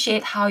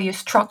appreciate how you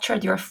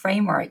structured your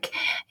framework,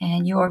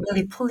 and you are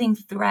really pulling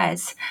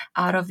threads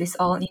out of this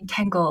all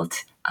entangled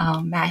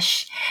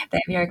mesh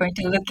that we are going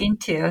to look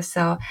into.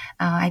 So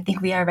I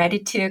think we are ready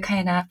to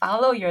kind of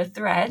follow your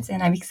threads,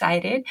 and I'm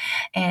excited.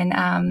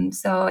 And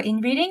so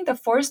in reading the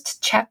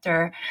first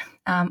chapter,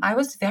 I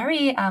was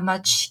very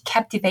much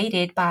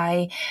captivated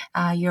by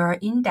your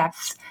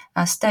in-depth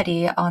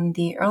study on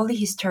the early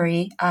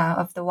history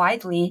of the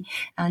widely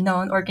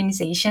known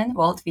organization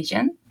World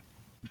Vision.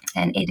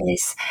 And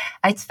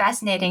it's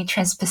fascinating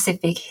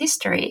trans-Pacific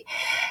history.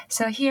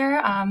 So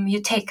here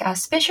you take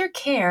special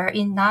care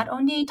in not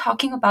only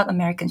talking about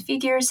American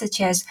figures such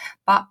as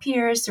Bob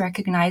Pierce,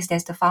 recognized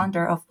as the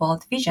founder of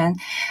World Vision,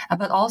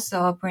 but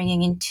also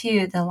bringing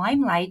into the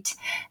limelight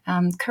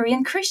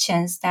Korean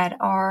Christians that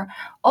are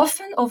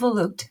often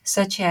overlooked,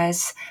 such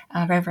as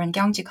Reverend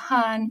Kyung-Jik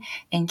Han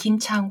and Kim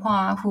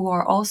Chang-hwa, who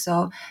are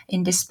also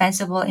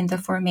indispensable in the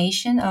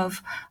formation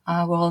of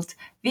World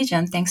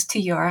Vision, thanks to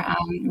your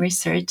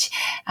research.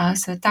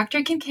 So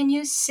Dr. Kim, can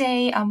you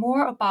say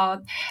more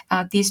about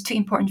these two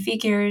important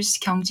figures,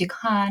 Kyung-Jik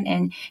Han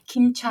and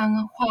Kim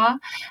Chang-hwa,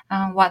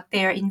 what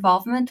their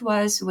involvement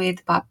was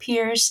with Bob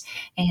Pierce,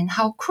 and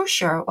how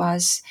crucial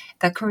was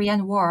the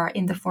Korean War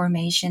in the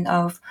formation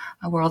of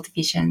World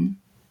Vision?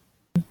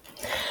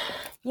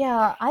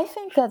 Yeah, I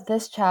think that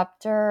this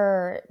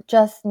chapter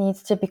just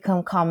needs to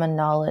become common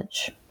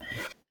knowledge.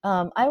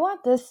 I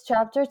want this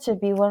chapter to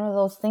be one of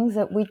those things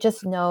that we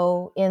just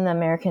know in the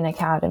American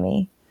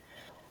Academy.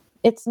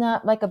 It's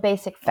not like a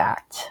basic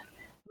fact,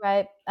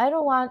 right? I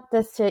don't want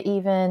this to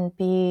even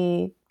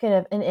be kind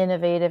of an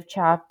innovative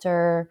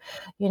chapter.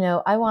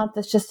 I want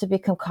this just to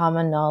become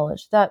common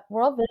knowledge that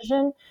World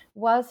Vision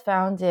was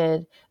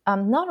founded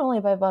not only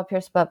by Bob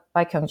Pierce, but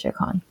by Kyung-Jik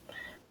Han.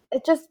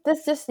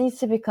 this just needs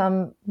to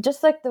become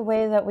just like the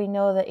way that we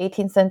know the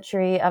 18th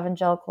century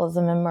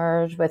evangelicalism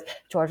emerged with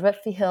George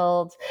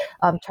Whitefield,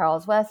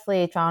 Charles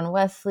Wesley, John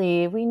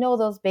Wesley. We know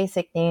those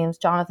basic names,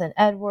 Jonathan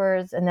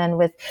Edwards, and then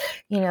with,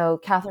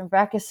 Catherine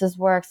Breckis's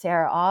work,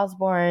 Sarah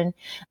Osborne.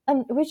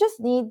 We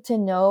just need to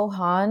know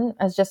Han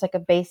as just like a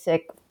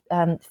basic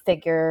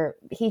figure.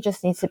 He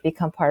just needs to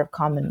become part of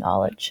common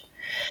knowledge.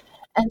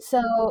 And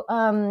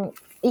so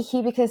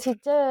because he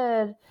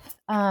did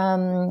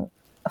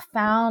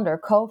found or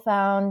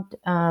co-found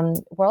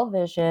World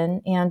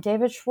Vision, and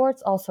David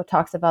Schwartz also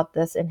talks about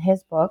this in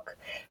his book,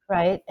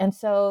 right? And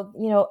so,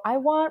 I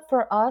want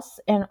for us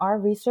and our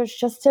research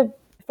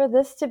for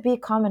this to be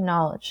common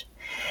knowledge.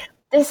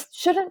 This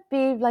shouldn't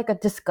be like a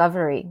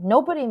discovery.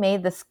 Nobody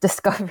made this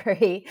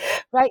discovery,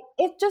 right?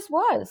 It just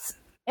was.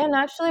 And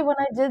actually, when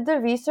I did the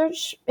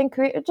research in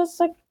Korea, it just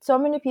like so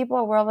many people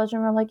at World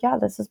Vision were like, yeah,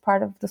 this is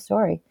part of the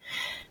story.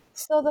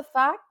 So the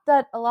fact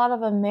that a lot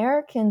of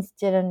Americans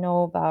didn't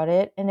know about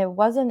it, and it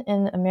wasn't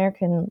in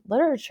American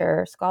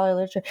literature, scholarly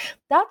literature,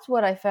 that's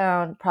what I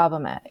found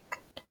problematic,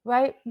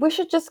 right? We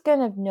should just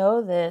kind of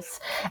know this.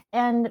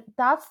 And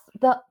that's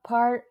the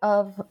part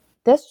of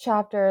this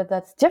chapter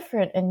that's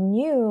different and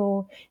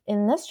new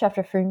in this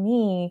chapter for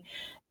me,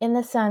 in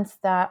the sense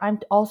that I'm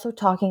also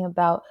talking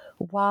about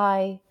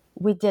why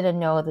we didn't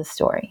know the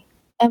story.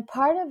 And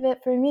part of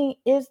it for me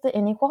is the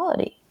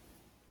inequality.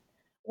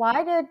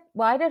 Why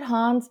did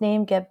Han's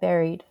name get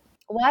buried?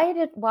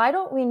 Why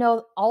don't we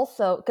know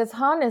also, because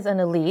Han is an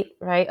elite,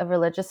 right? A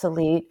religious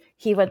elite.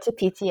 He went to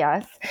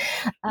PTS.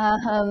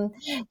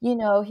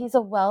 He's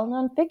a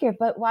well-known figure,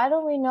 but why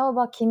don't we know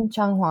about Kim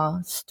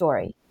Chang-hwa's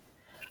story?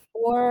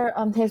 Or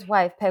his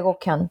wife, Baek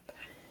Ok-hyun,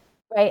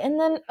 right? And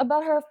then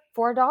about her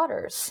 4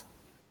 daughters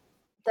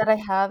that I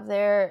have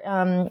there,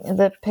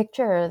 the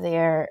picture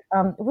there.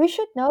 We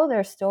should know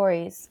their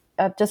stories.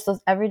 Just those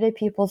everyday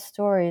people's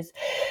stories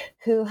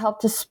who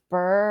helped to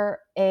spur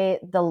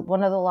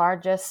one of the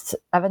largest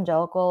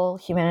evangelical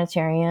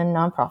humanitarian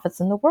nonprofits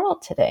in the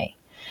world today.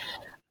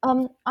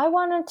 I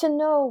wanted to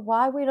know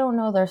why we don't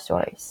know their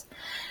stories.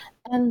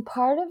 And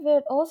part of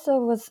it also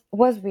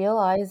was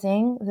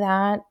realizing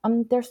that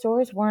their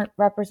stories weren't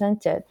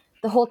represented.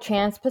 The whole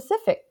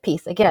Trans-Pacific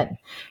piece again,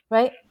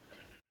 right?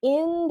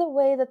 In the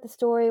way that the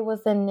story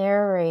was then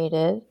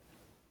narrated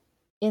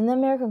in the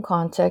American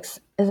context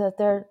is that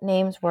their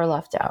names were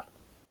left out.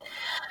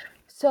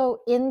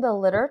 So in the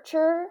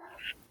literature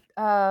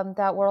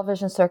that World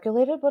Vision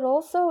circulated, but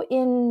also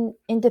in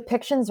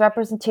depictions,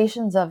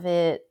 representations of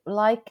it,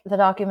 like the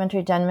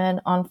documentary Denman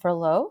on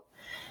Furlough,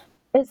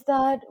 is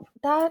that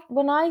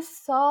when I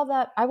saw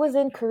that, I was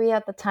in Korea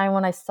at the time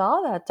when I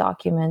saw that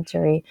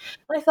documentary,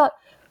 and I thought,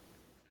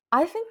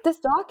 I think this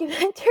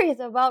documentary is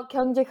about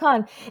Kyung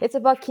Jik-han. It's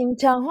about Kim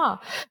Chang-hwa,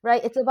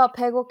 right? It's about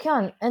Baek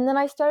Ok-hyun. And then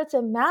I started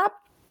to map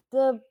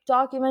the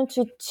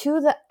documentary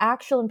to the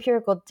actual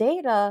empirical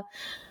data,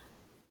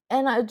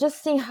 and I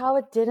just see how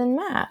it didn't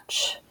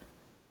match,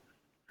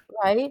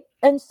 right?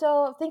 And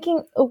so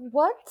thinking,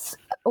 what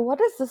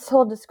is this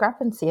whole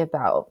discrepancy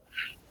about?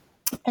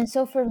 And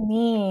so for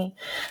me,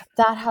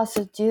 that has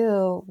to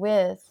do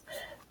with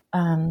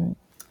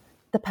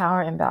the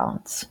power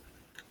imbalance,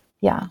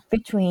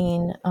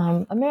 between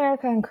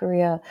America and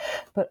Korea,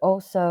 but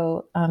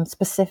also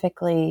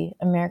specifically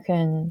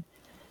American.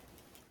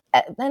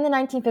 In the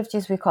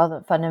 1950s, we call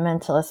them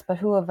fundamentalists, but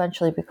who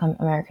eventually become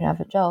American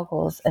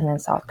evangelicals and then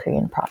South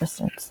Korean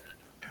Protestants.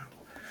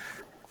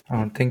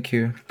 Thank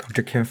you,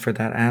 Dr. Kim, for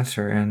that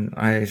answer. And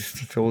I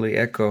totally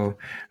echo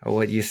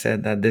what you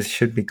said, that this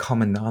should be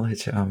common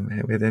knowledge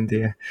within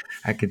the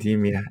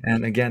academia.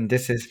 And again,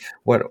 this is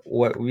what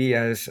we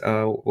as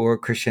or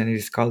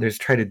Christianity scholars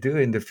try to do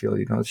in the field,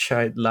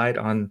 shed light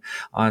on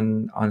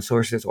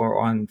sources or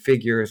on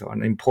figures,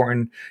 on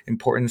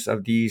importance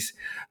of these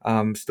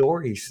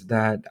stories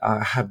that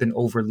have been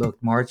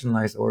overlooked,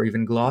 marginalized, or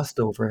even glossed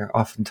over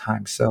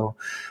oftentimes. So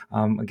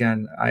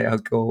again, I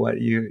echo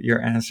your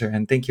answer,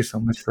 and thank you so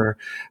much for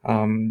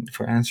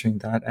answering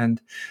that. And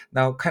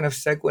now kind of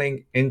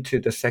segueing into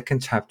the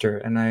second chapter,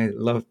 and I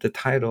love the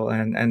title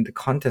and the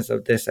contents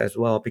of this as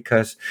well,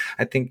 because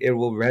I think it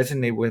will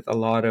resonate with a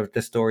lot of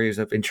the stories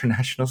of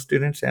international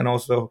students and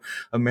also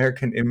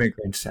American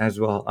immigrants as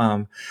well,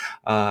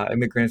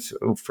 immigrants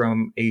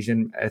from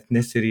Asian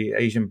ethnicity,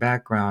 Asian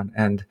background.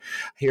 And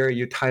here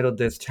you titled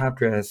this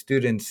chapter as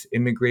Students,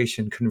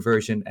 Immigration,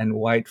 Conversion, and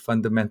White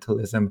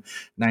Fundamentalism,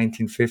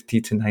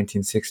 1950 to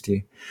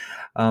 1960.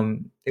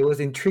 It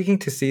was intriguing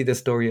to see the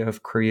story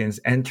of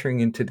Koreans entering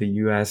into the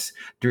U.S.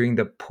 during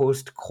the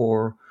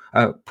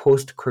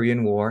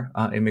post-Korean War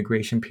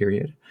immigration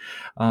period,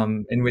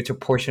 in which a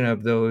portion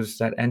of those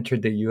that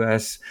entered the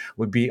U.S.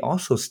 would be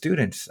also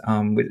students,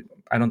 with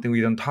I don't think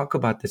we don't talk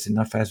about this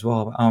enough as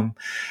well. And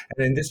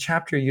in this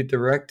chapter, you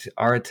direct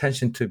our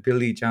attention to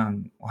Billy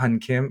Jang Han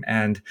Kim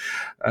and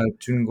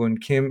Jun-gun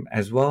Kim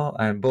as well,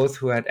 and both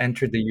who had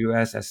entered the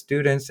U.S. as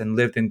students and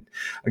lived in,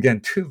 again,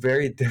 two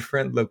very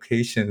different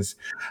locations,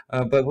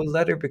 but would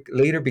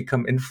later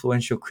become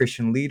influential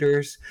Christian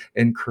leaders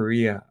in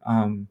Korea.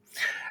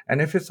 And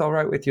if it's all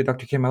right with you,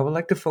 Dr. Kim, I would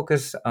like to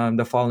focus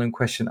the following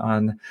question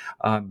on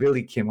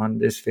Billy Kim, on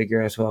this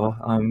figure as well,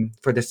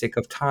 for the sake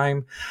of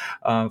time.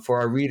 For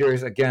our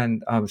readers,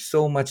 again,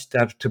 so much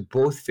depth to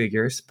both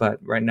figures, but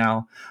right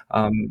now,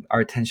 I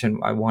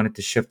wanted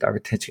to shift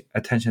our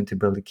attention to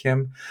Billy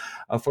Kim.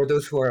 For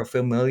those who are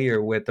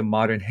familiar with the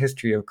modern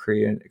history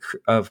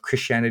of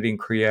Christianity in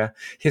Korea,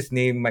 his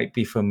name might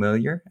be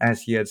familiar,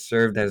 as he had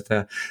served as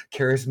the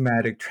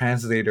charismatic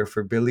translator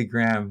for Billy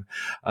Graham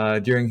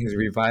during his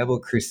revival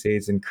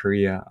crusades in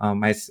Korea.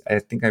 I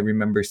think I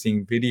remember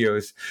seeing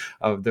videos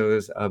of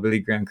those Billy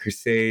Graham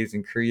crusades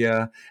in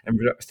Korea, and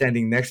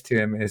standing next to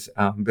him is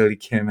Billy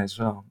Kim as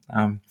well.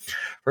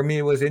 For me,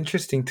 it was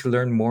interesting to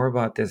learn more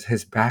about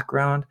his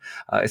background,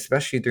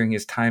 especially during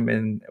his time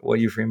in what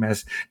you frame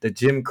as the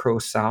Jim Crow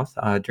South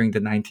during the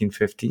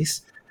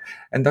 1950s.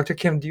 And Dr.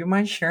 Kim, do you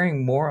mind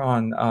sharing more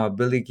on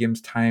Billy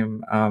Kim's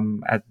time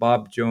at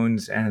Bob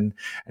Jones and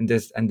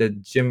the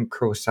Jim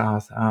Crow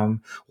South?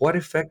 What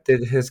effect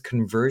did his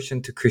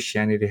conversion to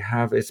Christianity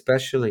have,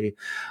 especially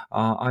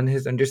on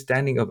his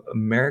understanding of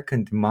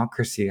American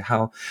democracy?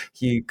 How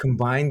he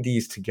combined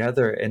these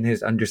together in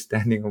his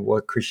understanding of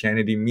what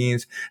Christianity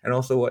means, and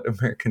also what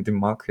American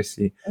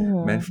democracy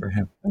meant for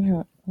him.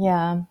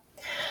 Yeah.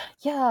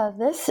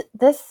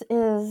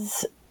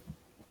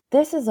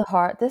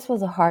 This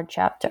was a hard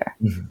chapter,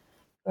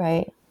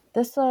 right?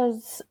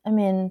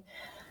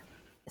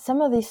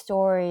 Some of these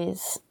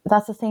stories,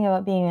 that's the thing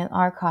about being in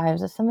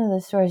archives, is some of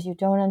the stories you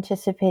don't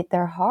anticipate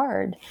they're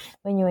hard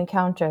when you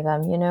encounter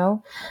them,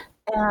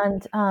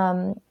 And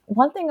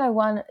one thing I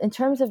want, in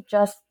terms of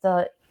just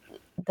the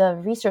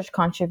research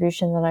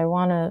contribution that I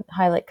want to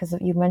highlight, because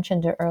you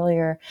mentioned it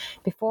earlier,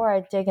 before I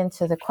dig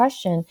into the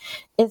question,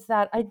 is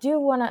that I do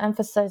want to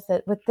emphasize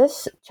that with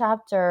this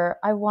chapter,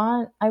 I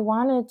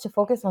wanted to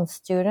focus on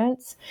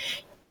students,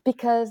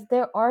 because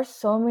there are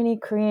so many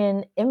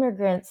Korean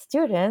immigrant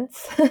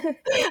students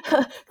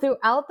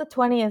throughout the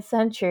 20th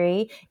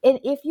century. And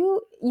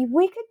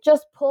we could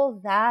just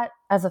pull that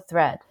as a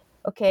thread,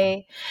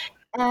 okay?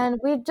 And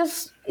we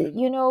just,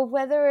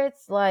 whether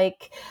it's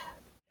like,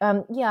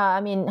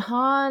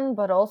 Han,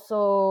 but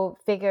also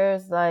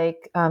figures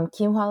like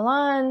Kim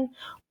Hwa-lan,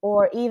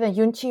 or even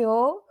Yoon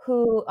Chi-ho,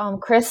 who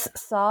Chris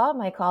saw,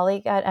 my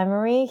colleague at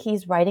Emory.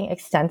 He's writing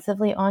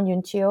extensively on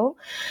Yoon Chi-ho,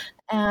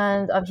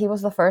 and he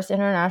was the first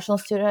international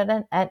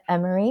student at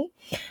Emory.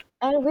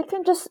 And we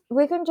can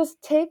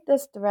just take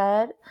this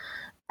thread,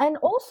 and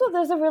also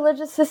there's a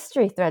religious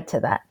history thread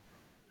to that.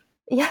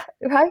 Yeah,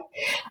 right.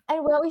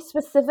 And when we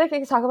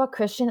specifically talk about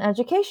Christian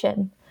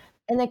education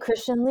and then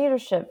Christian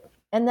leadership,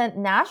 and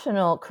then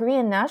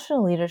Korean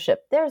national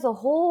leadership, there's a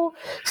whole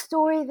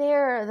story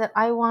there that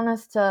I want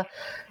us to,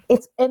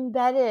 it's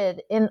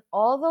embedded in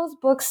all those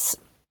books,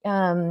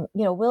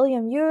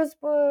 William Yu's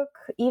book,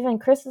 even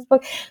Chris's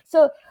book.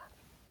 So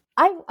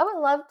I would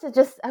love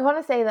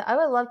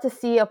to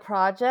see a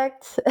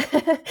project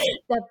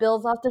that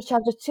builds off the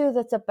chapter 2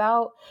 that's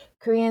about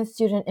Korean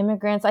student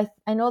immigrants.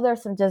 I know there are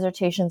some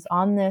dissertations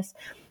on this,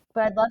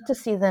 but I'd love to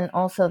see then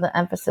also the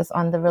emphasis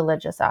on the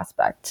religious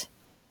aspect,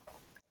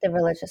 the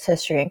religious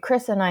history. And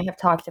Chris and I have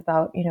talked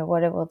about,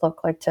 what it would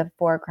look like to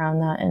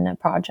foreground that in a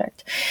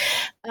project.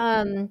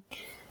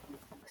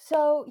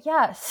 So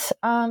yes,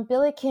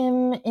 Billy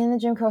Kim in the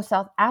Jim Crow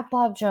South at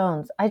Bob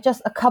Jones. A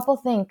couple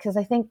things, because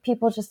I think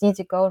people just need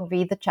to go and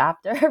read the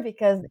chapter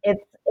because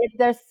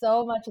there's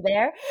so much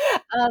there.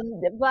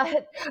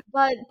 But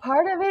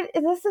part of it,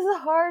 this is a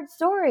hard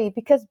story,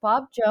 because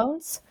Bob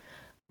Jones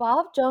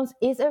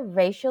is a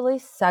racially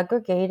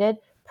segregated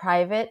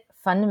private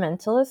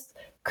fundamentalist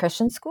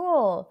Christian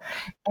school,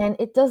 and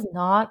it does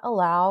not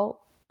allow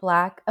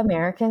Black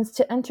Americans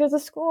to enter the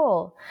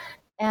school.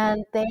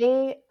 And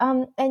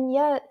and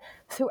yet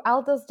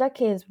throughout those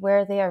decades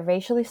where they are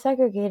racially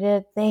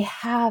segregated,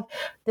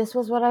 this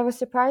was what I was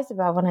surprised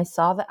about when I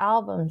saw the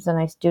albums and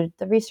I did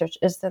the research,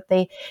 is that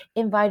they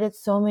invited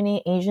so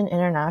many Asian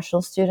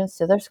international students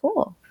to their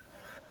school.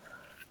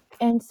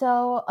 And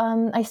so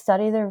I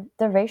studied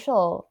the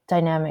racial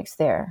dynamics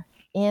there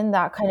in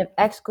that kind of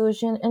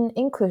exclusion and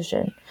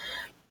inclusion.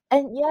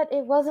 And yet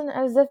it wasn't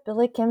as if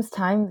Billy Kim's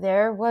time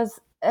there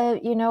was a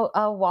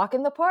walk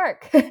in the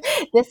park.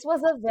 This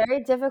was a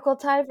very difficult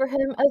time for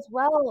him as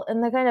well,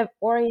 in the kind of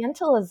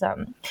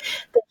Orientalism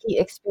that he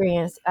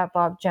experienced at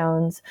Bob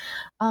Jones.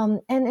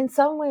 And in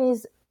some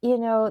ways,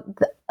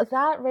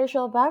 that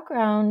racial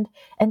background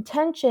and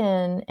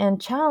tension and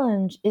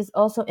challenge is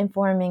also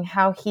informing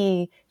how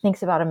he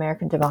thinks about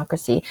American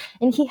democracy.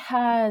 And he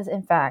has,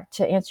 in fact,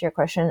 to answer your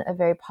question, a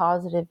very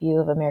positive view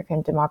of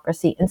American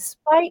democracy, in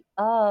spite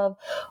of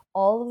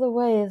all of the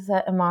ways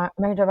that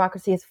American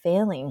democracy is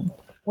failing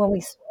when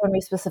we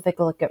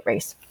specifically look at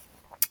race.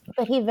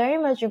 But he very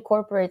much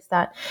incorporates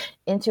that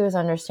into his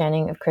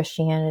understanding of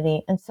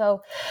Christianity. And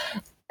so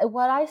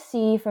what I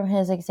see from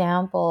his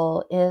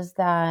example is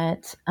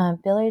that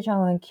Billie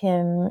Jong-un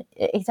Kim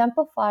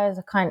exemplifies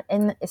a kind,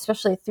 and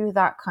especially through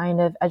that kind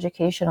of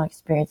educational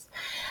experience,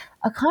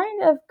 a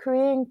kind of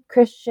Korean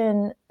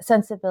Christian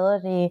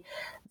sensibility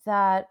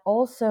that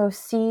also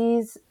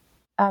sees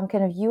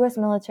kind of U.S.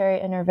 military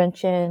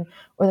intervention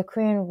or the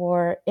Korean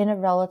War in a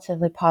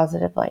relatively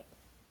positive light.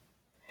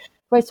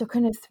 Right, so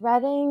kind of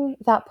threading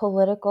that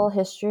political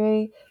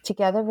history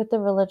together with the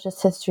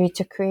religious history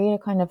to create a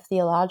kind of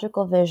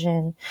theological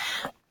vision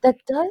that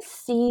does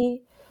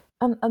see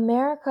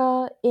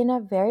America in a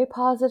very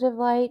positive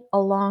light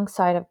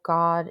alongside of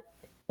God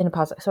in a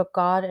positive. So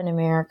God and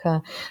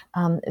America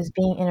is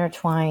being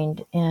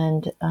intertwined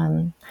and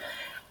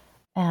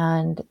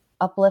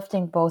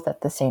uplifting both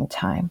at the same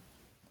time,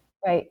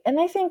 right? And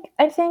I think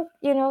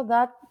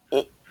that.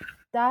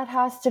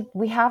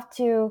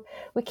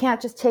 We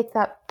can't just take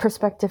that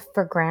perspective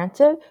for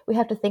granted. We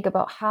have to think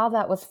about how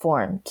that was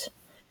formed,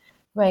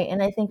 right?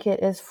 And I think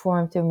it is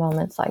formed through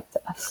moments like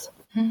this.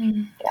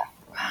 Mm-hmm. Yeah.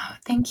 Wow,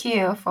 thank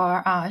you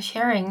for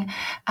sharing.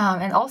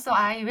 And also,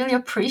 I really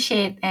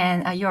appreciate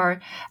your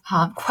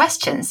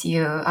questions.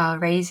 You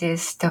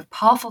raises the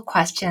powerful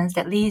questions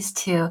that leads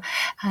to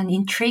an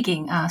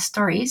intriguing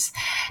stories.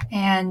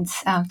 And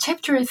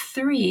chapter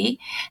 3,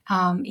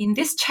 in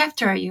this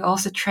chapter, you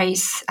also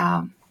trace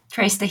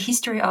the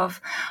history of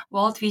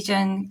World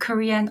Vision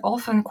Korean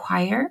Orphan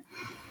Choir.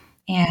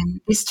 And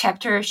this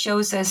chapter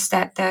shows us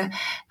that the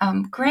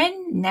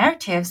grand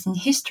narratives in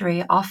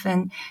history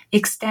often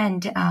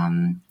extend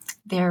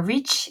their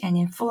reach and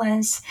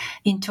influence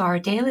into our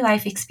daily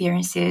life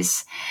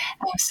experiences,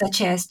 such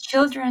as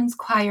children's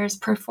choirs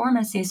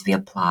performances we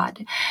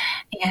applaud,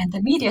 and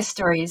the media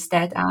stories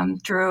that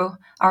drew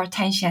our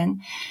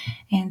attention.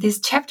 And this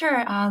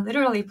chapter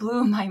literally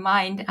blew my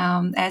mind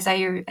as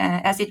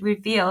it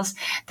reveals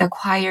the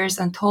choir's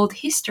untold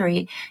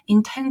history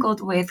entangled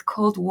with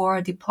Cold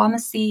War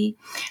diplomacy,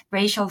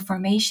 racial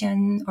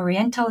formation,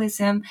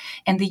 Orientalism,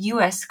 and the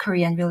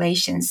U.S.-Korean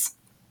relations.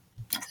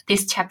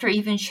 This chapter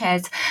even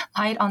sheds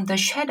light on the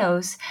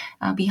shadows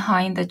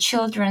behind the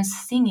children's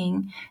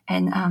singing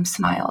and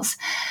smiles.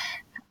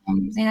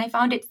 And I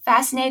found it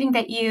fascinating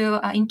that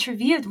you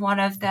interviewed one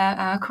of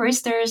the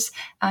choristers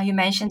you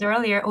mentioned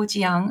earlier, Oh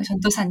Ji-young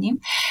전도사님,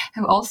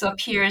 who also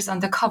appears on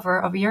the cover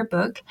of your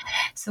book.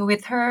 So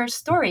with her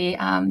story,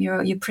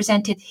 you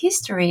presented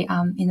history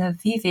in a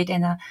vivid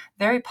and a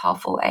very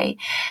powerful way.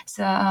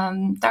 So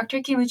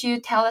Dr. Kim, would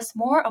you tell us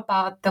more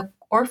about the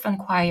orphan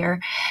choir?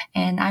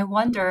 And I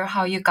wonder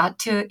how you got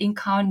the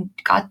encounter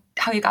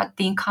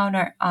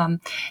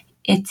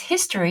its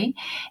history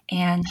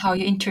and how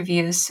your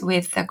interviews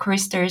with the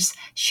choristers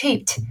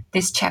shaped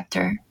this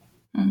chapter.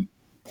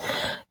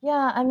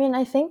 Yeah, I mean,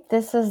 I think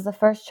this is the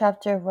first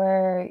chapter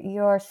where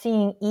you're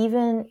seeing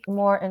even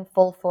more in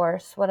full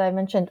force what I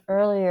mentioned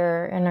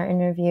earlier in our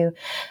interview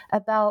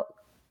about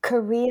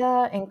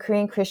Korea and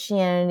Korean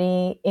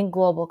Christianity in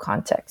global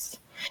context.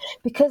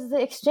 Because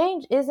the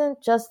exchange isn't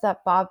just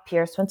that Bob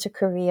Pierce went to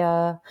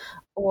Korea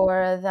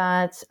or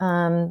that,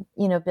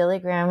 Billy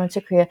Graham went to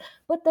Korea,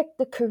 but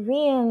the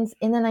Koreans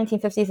in the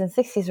 1950s and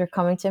 60s were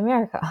coming to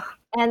America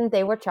and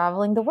they were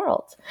traveling the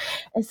world.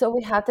 And so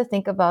we have to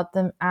think about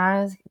them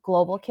as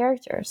global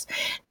characters,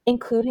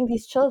 including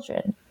these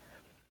children.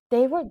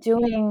 They were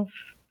doing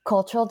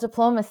cultural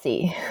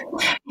diplomacy.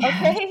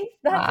 Okay?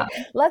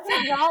 Let's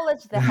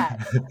acknowledge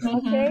that.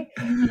 Okay?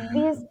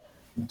 These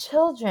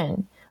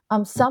children,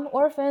 some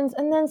orphans,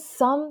 and then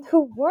some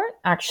who weren't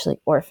actually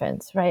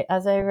orphans, right?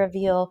 As I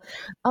reveal,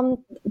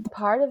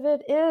 part of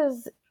it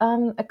is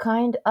a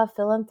kind of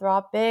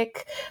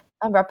philanthropic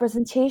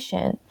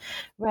representation,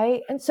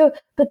 right? And so,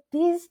 but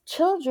these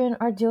children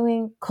are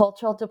doing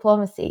cultural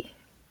diplomacy,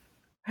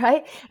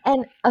 right?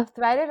 And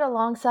threaded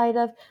alongside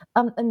of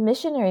a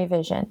missionary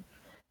vision,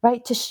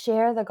 right? To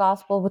share the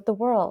gospel with the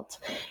world,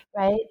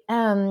 right?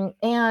 And,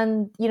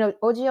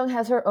 Oh Ji-young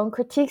has her own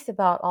critiques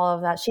about all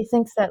of that. She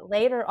thinks that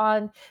later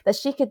on that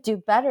she could do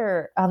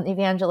better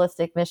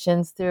evangelistic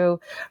missions through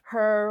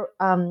her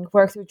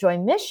work through Joy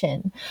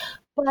Mission.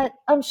 But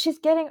she's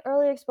getting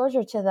early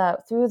exposure to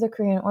that through the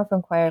Korean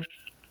Orphan Choir.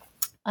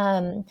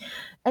 And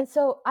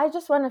so I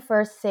just want to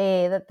first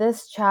say that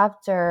this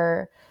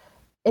chapter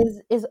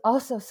is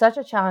also such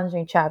a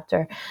challenging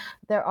chapter.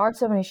 There are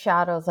so many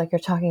shadows like you're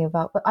talking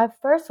about, but I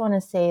first want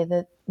to say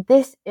that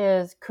this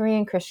is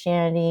Korean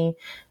Christianity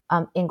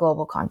in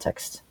global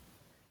context.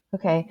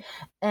 Okay.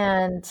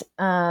 And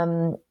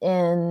in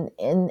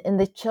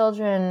the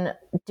children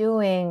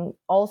doing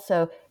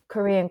also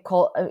Korean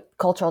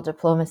cultural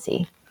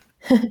diplomacy.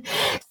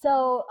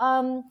 So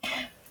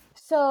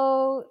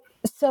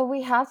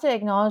we have to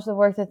acknowledge the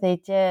work that they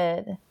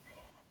did.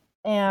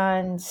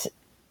 And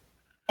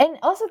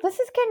also, this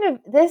is kind of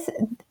this.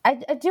 I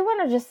do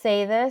want to just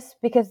say this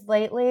because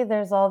lately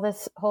there's all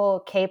this whole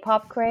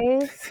K-pop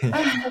craze.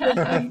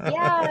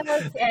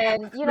 Yes,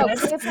 and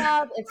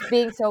K-pop, it's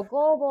being so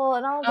global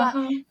and all that.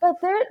 But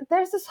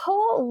there's this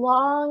whole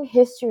long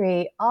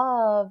history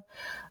of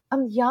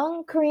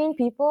young Korean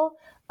people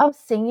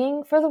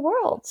singing for the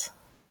world.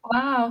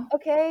 Wow.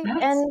 Okay,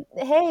 and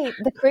hey,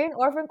 the Korean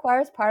Orphan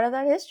Choir is part of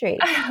that history.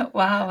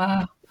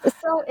 Wow.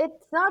 So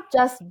it's not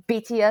just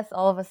BTS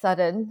all of a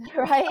sudden,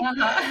 right?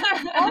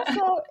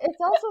 It's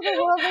also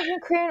the World Vision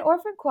Korean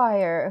Orphan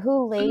Choir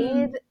who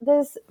laid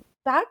this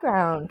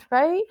background,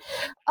 right,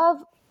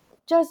 of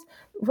just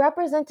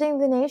representing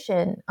the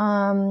nation,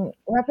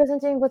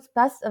 representing what's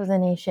best of the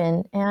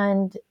nation,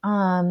 and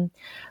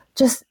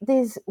just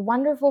these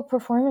wonderful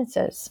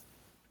performances.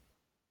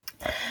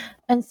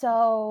 And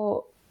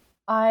so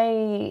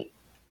I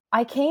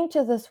came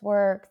to this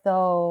work,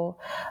 though,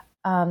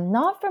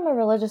 not from a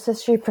religious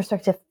history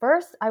perspective.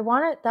 First,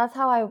 that's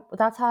how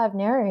I've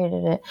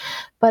narrated it.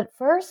 But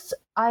first,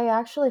 I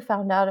actually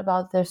found out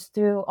about this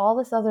through all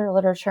this other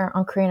literature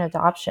on Korean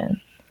adoption.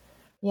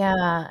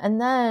 Yeah,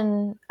 and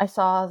then I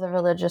saw the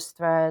religious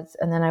threads,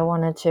 and then I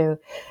wanted to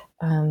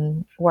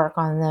work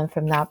on them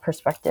from that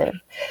perspective.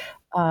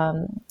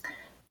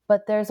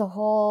 But there's a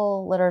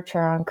whole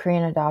literature on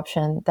Korean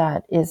adoption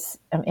that is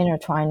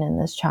intertwined in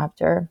this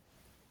chapter.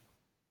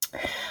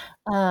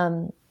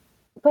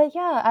 But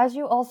yeah, as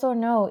you also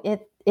know,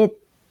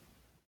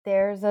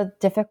 there's a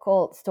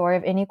difficult story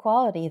of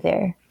inequality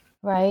there,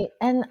 right?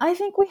 And I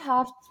think we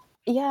have,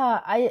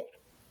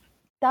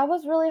 that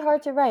was really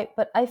hard to write,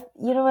 but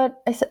you know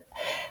what I said,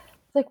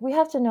 like, we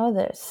have to know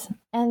this,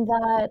 and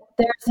that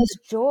there's this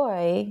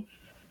joy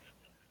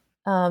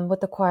with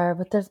the choir,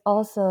 but there's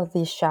also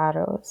these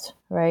shadows,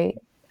 right?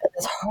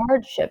 This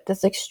hardship,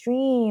 this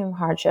extreme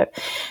hardship.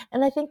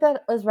 And I think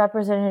that is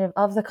representative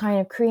of the kind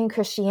of Korean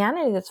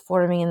Christianity that's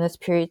forming in this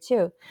period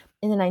too,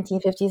 in the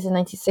 1950s and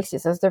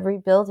 1960s, as they're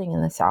rebuilding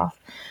in the South,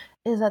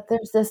 is that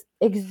there's this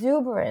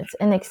exuberance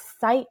and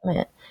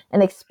excitement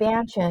and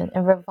expansion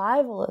and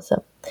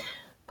revivalism,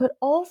 but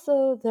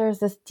also there's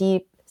this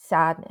deep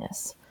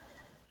sadness,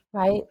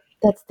 right,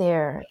 that's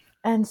there.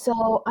 And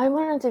so I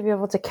wanted to be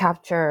able to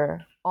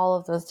capture all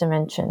of those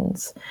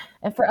dimensions,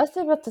 and for us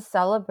to be able to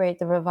celebrate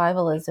the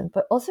revivalism,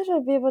 but also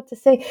to be able to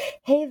say,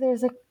 hey,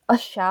 there's a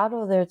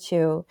shadow there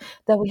too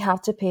that we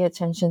have to pay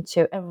attention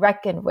to and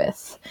reckon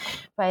with,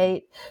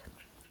 right?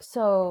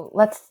 So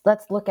let's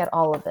look at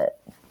all of it.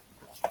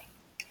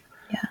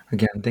 Yeah.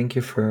 Again, thank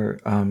you for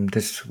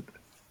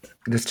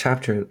this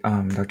chapter,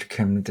 Dr.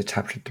 Kim. The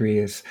chapter 3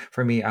 is,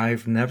 for me,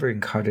 I've never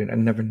encountered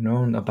and never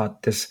known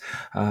about this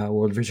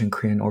World Vision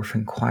Korean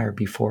Orphan Choir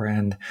before,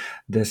 and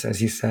this,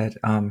 as you said,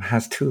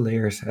 has two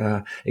layers: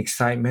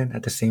 excitement,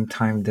 at the same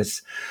time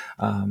this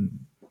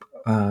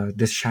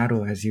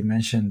shadow, as you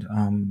mentioned,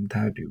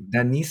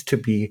 that needs to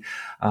be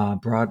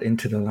brought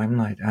into the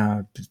limelight,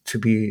 to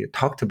be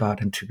talked about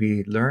and to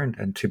be learned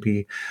and to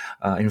be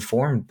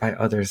informed by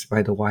others,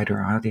 by the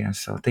wider audience.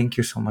 So thank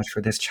you so much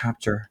for this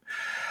chapter.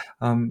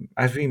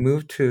 As we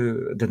move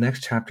to the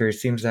next chapter, it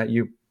seems that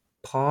you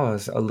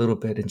pause a little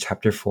bit in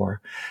chapter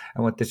 4.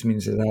 And what this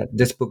means is that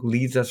this book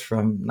leads us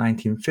from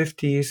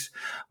 1950s,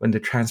 when the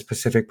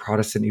Trans-Pacific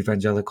Protestant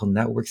Evangelical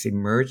Networks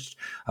emerged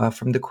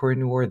from the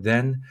Korean War,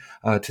 then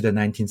to the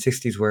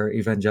 1960s, where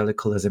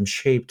evangelicalism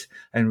shaped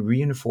and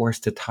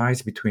reinforced the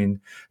ties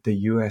between the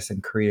U.S.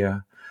 and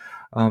Korea.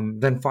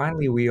 Then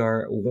finally, we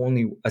are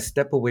only a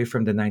step away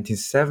from the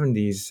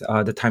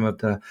 1970s, the time of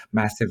the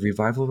massive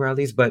revival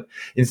rallies. But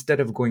instead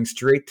of going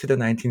straight to the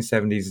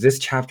 1970s, this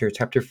chapter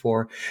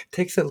 4,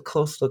 takes a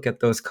close look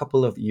at those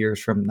couple of years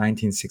from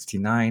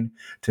 1969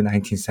 to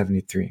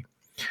 1973.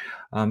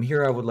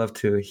 Here, I would love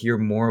to hear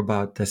more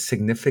about the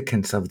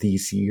significance of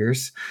these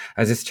years,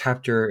 as this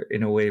chapter,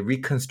 in a way,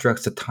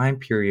 reconstructs the time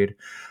period,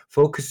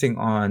 focusing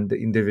on the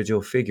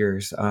individual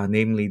figures,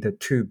 namely the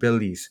two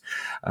Billies,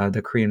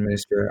 the Korean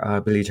minister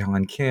Billy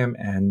Jong-un Kim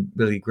and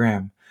Billy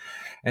Graham.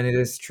 And it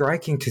is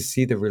striking to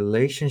see the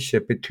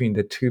relationship between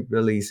the two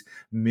Billies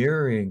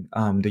mirroring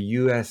the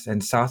U.S.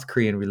 and South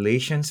Korean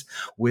relations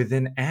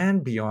within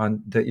and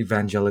beyond the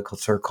evangelical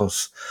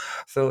circles.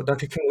 So,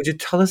 Dr. Kim, would you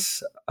tell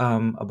us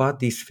about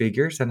these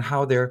figures and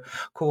how their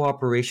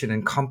cooperation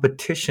and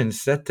competition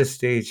set the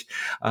stage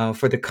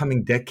for the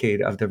coming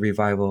decade of the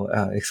revival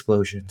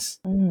explosions?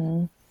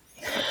 Mm-hmm.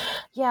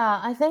 Yeah,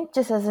 I think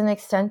just as an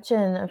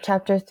extension of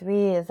chapter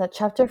 3 is that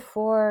chapter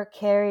 4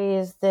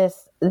 carries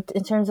this,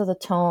 in terms of the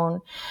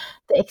tone,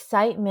 the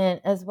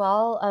excitement as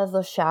well as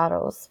the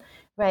shadows,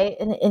 right?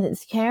 And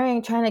it's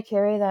trying to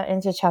carry that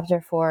into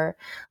chapter 4,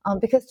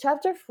 because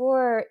chapter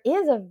 4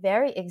 is a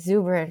very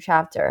exuberant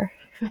chapter,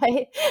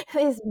 right?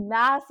 This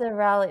massive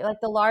rally,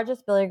 like the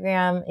largest Billy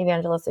Graham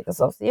Evangelistic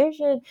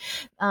Association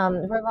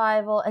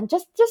revival, and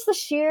just the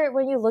sheer,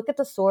 when you look at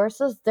the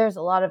sources, there's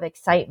a lot of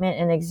excitement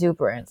and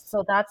exuberance.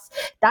 So that's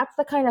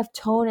the kind of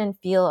tone and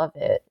feel of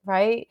it,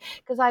 right?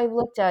 Because I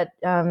looked at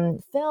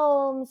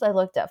films, I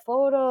looked at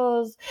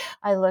photos,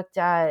 I looked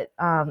at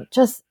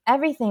just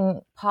everything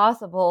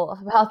possible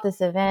about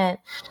this event.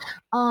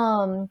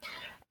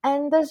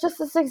 And there's just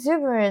this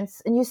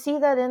exuberance, and you see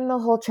that in the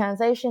whole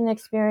translation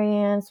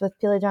experience with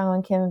Billy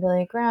Jong-un Kim and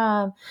Billy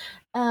Graham.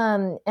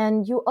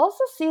 And you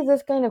also see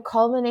this kind of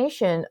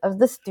culmination of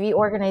these 3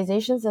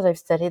 organizations that I've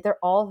studied. They're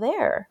all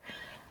there,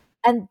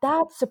 And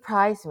that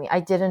surprised me. I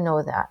didn't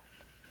know that.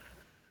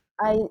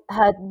 I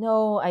had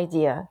no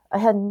idea. I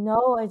had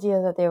no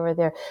idea that they were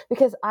there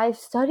because I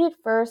studied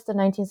first the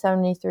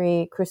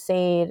 1973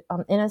 Crusade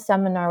in a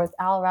seminar with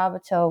Al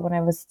Rabato when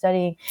I was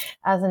studying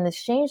as an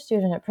exchange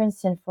student at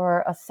Princeton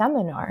for a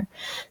seminar.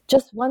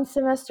 Just one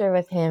semester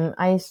with him,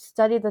 I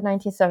studied the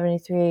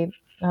 1973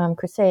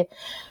 Crusade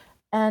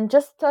and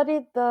just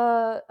studied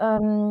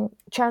the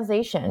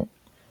translation.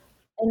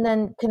 And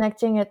then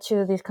connecting it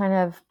to these kind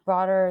of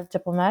broader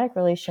diplomatic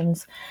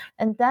relations.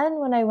 And then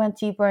when I went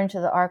deeper into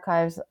the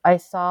archives, I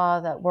saw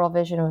that World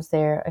Vision was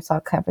there. I saw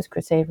Campus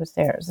Crusade was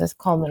there. It was this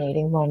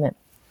culminating moment.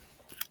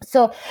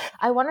 So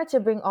I wanted to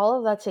bring all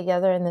of that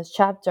together in this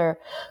chapter.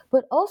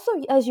 But also,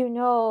 as you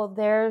know,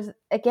 there's,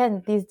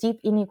 again, these deep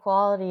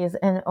inequalities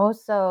and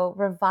also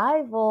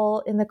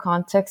revival in the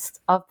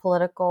context of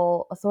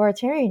political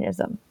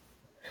authoritarianism.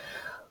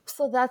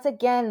 So that's,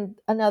 again,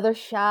 another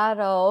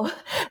shadow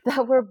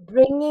that we're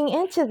bringing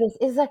into this,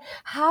 is that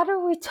how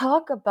do we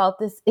talk about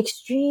this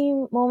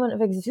extreme moment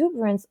of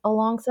exuberance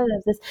alongside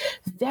of this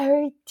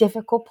very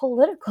difficult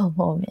political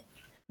moment,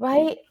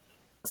 right?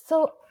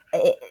 So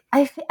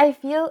I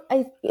feel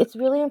it's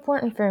really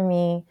important for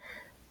me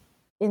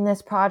in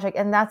this project,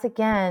 and that's,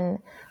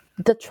 again,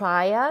 the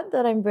triad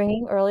that I'm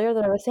bringing earlier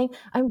that I was saying.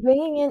 I'm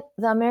bringing in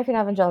the American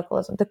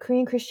evangelicalism, the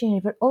Korean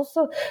Christianity, but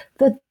also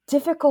the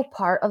difficult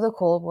part of the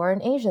Cold War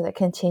in Asia that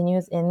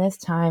continues in this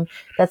time,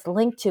 that's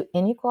linked to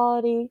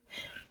inequality,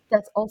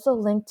 that's also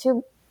linked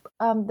to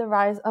the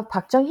rise of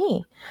Park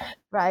Chung-hee,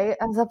 right,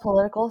 as a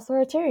political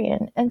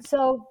authoritarian. And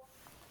so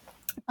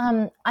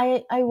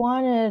I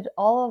wanted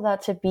all of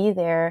that to be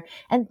there,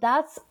 and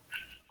that's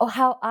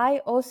how I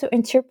also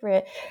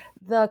interpret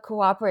the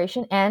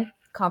cooperation and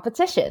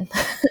competition.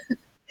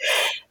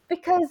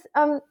 Because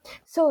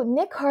so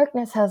Nick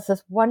Harkness has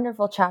this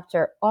wonderful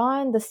chapter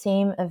on the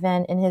same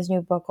event in his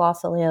new book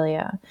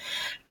Glossolalia,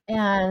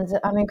 and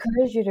I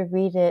encourage you to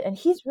read it. And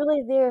he's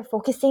really there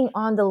focusing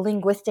on the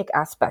linguistic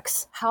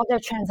aspects, how they're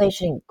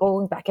translating,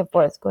 going back and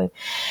forth,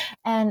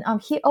 and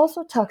he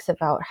also talks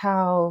about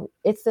how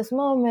it's this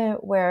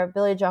moment where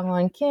Billy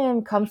Jong-un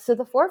Kim comes to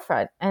the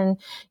forefront, and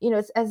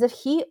it's as if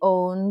he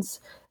owns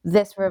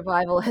this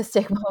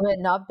revivalistic moment,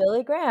 not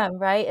Billy Graham,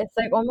 right? It's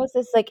like almost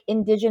this like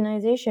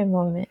indigenization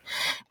moment.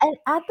 And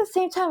at the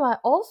same time, I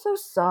also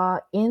saw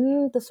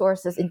in the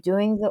sources, in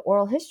doing the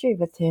oral history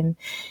with him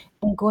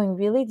and going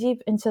really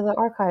deep into the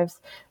archives,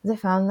 I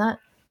found that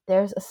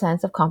there's a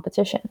sense of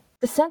competition.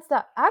 The sense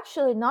that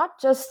actually not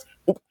just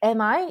that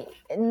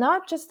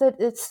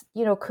it's,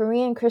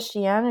 Korean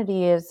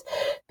Christianity is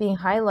being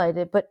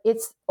highlighted, but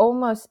it's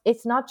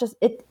not just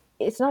being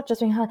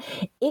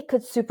highlighted. It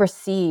could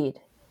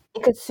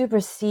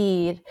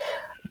supersede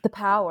the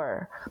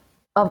power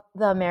of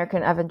the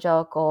American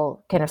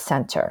evangelical kind of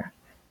center,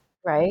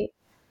 right?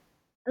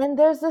 And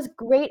there's this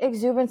great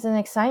exuberance and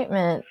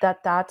excitement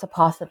that that's a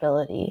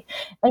possibility.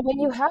 And when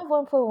you have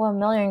 1.1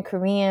 million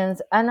Koreans,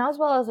 and as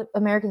well as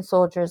American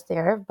soldiers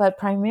there, but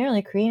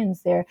primarily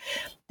Koreans there,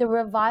 the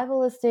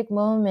revivalistic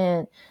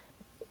moment,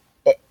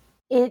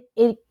 it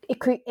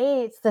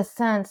creates the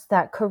sense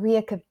that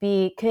Korea can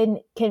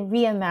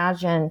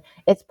reimagine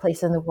its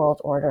place in the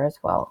world order as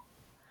well.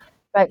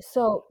 Right.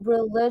 So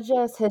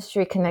religious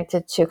history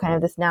connected to kind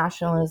of this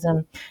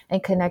nationalism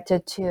and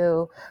connected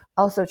to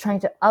also trying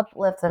to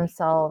uplift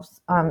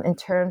themselves in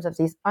terms of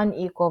these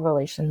unequal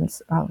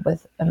relations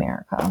with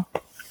America.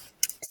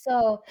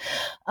 So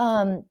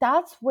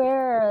that's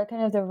where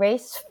kind of the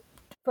race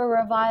for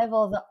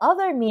revival, the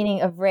other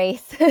meaning of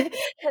race, kind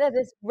of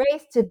this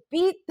race to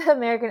beat the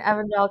American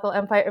evangelical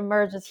empire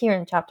emerges here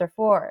in chapter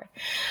 4,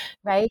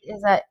 right?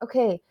 Is that,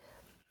 okay,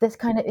 this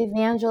kind of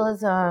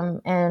evangelism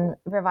and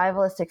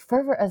revivalistic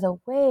fervor as a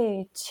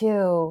way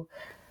to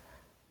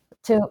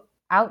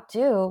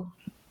outdo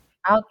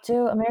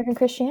American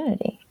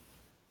Christianity.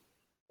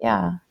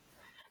 Yeah.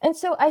 And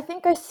so I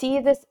think I see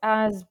this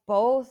as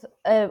both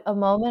a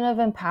moment of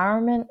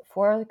empowerment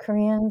for the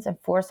Koreans and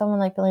for someone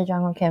like Billy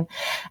Jong-un Kim,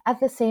 at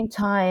the same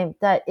time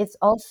that it's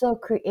also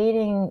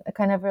creating a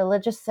kind of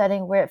religious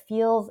setting where it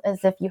feels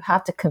as if you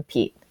have to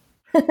compete.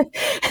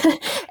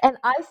 And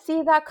I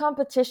see that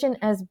competition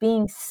as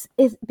being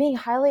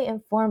highly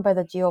informed by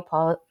the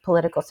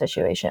geopolitical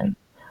situation.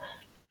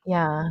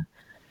 Yeah.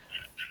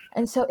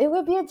 And so it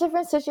would be a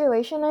different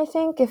situation, I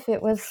think, if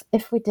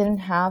we didn't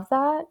have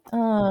that.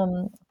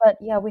 But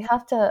yeah, we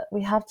have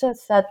to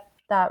set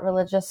that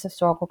religious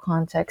historical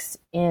context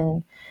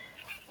in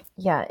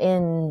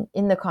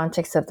the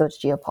context of those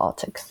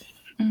geopolitics.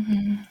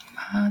 Mm-hmm.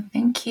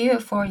 Thank you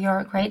for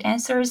your great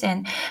answers,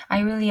 and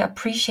I really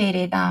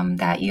appreciated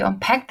that you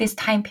unpacked this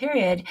time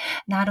period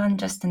not on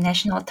just the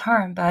national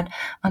term, but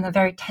in a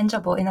very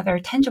tangible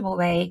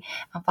way,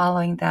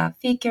 following the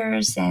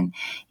figures. And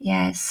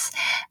yes,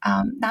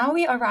 now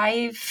we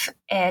arrive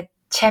at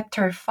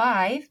chapter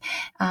 5,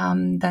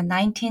 the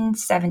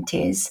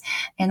 1970s.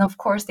 And of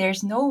course,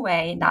 there's no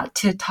way not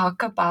to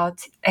talk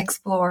about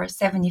Explore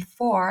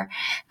 74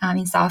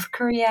 in South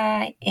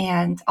Korea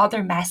and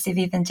other massive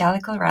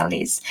evangelical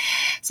rallies.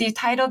 So you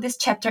titled this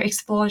chapter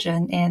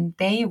Explosion, and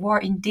they were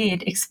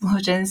indeed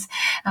explosions,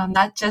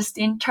 not just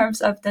in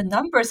terms of the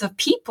numbers of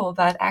people,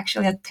 but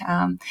actually,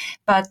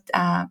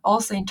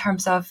 also in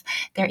terms of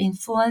their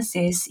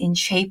influences in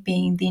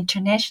shaping the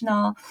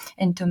international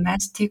and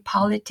domestic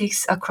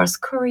politics across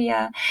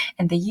Korea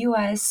and the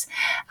US.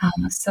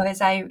 So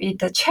as I read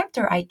the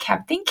chapter, I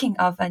kept thinking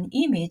of an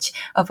image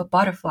of a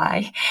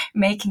butterfly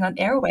making an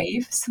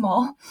airwave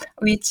small,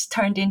 which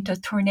turned into a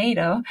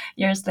tornado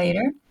years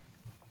later.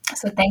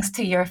 So thanks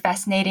to your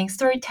fascinating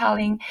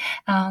storytelling,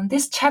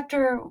 this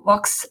chapter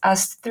walks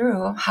us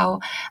through how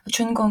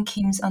Jun-Gong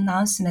Kim's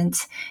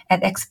announcement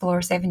at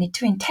Explore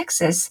 72 in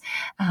Texas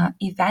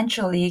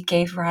eventually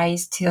gave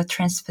rise to a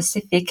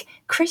trans-Pacific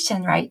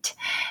Christian right.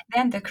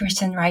 Then the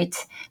Christian right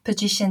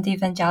positioned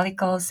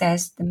evangelicals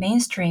as the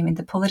mainstream in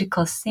the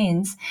political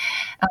scenes.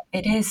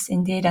 It is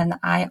indeed an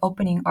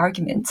eye-opening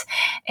argument,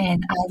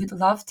 and I would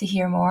love to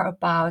hear more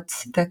about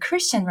the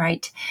Christian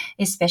right,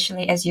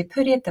 especially as you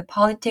put it, the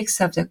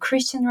politics of the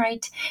Christian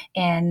right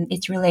and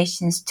its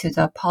relations to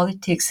the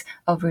politics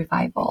of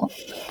revival.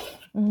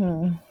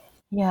 Mm-hmm.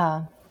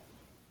 Yeah.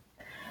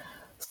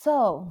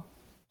 So,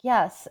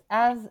 yes,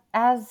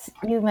 as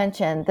you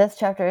mentioned, this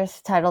chapter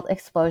is titled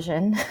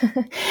Explosion,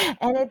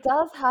 and it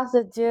does have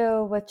to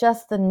do with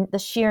just the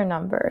sheer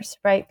numbers,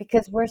 right?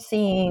 Because we're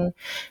seeing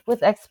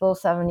with Expo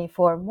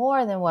 74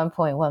 more than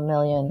 1.1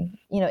 million.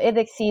 It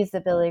exceeds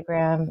the Billy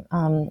Graham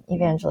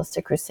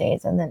Evangelistic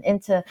Crusades, and then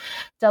into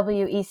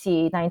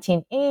WEC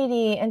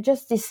 1980, and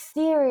just this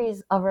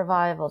series of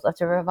revivals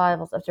after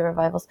revivals after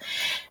revivals.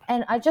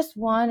 And I just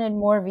wanted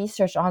more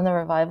research on the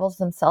revivals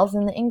themselves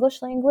in the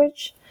English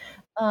language.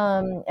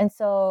 And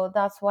so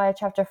that's why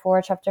chapter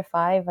 4, chapter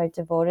 5, I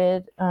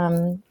devoted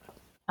my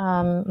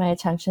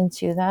attention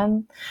to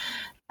them.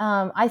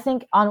 I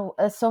think on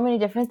so many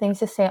different things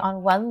to say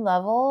on one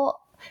level,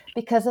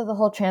 because of the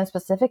whole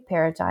Trans-Pacific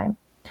paradigm.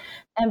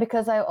 And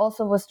because I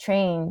also was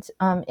trained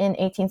in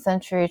 18th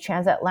century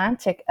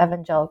transatlantic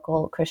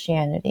evangelical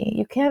Christianity.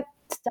 You can't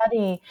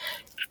study,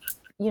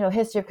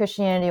 history of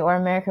Christianity or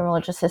American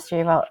religious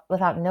history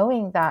without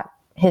knowing that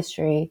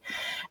history.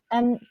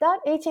 And that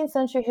 18th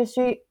century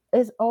history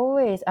is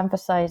always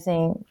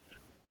emphasizing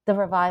the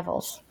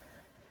revivals,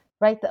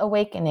 right? The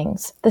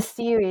awakenings, a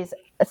series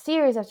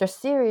after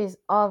series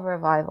of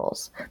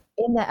revivals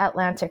in the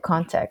Atlantic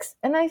context.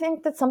 And I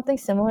think that something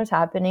similar is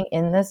happening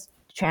in this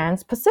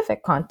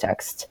Trans-Pacific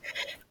context,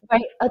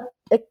 right? A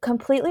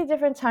completely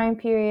different time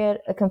period,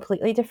 a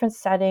completely different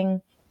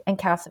setting and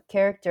cast of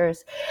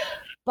characters,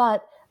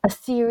 but a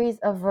series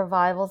of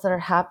revivals that are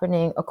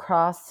happening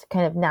across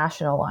kind of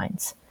national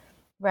lines,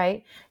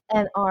 right?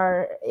 And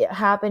are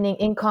happening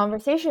in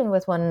conversation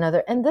with one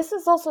another. And this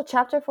is also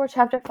chapter 4,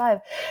 chapter 5.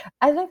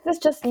 I think this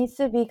just needs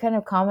to be kind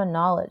of common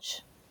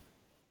knowledge.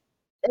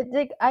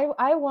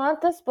 I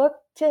want this book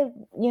to,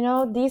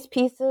 these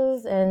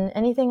pieces and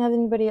anything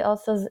anybody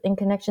else is in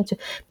connection to,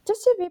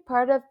 just to be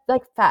part of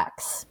like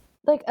facts.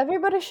 Like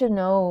everybody should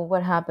know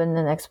what happened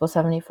in Expo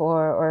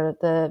 74 or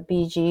the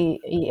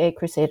BGEA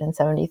Crusade in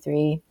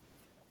 73.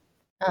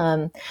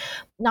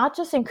 Not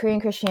just in Korean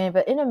Christianity,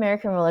 but in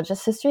American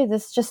religious history,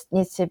 this just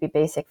needs to be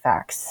basic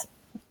facts.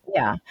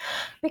 Yeah,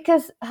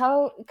 because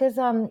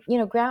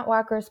Grant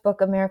Wacker's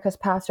book America's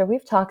Pastor,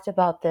 we've talked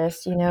about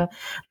this.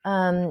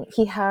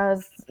 He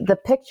has the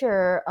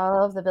picture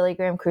of the Billy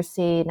Graham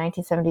Crusade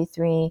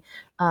 1973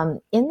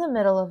 in the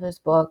middle of his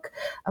book,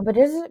 but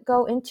doesn't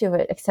go into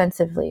it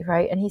extensively,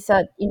 right? And he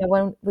said,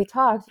 when we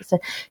talked, he said,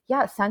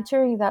 yeah,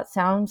 centering that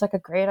sounds like a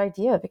great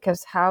idea,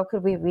 because how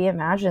could we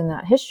reimagine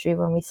that history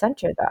when we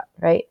center that,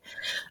 right?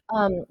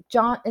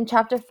 John, in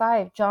chapter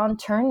 5, John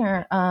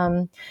Turner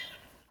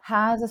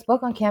has this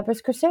book on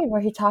Campus Crusade where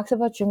he talks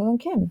about Jun-Gong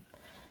Kim.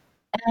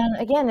 And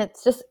again,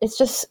 it's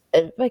just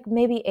like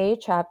maybe a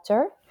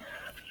chapter.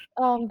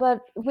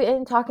 But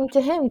in talking to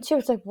him too,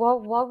 it's like,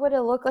 well, what would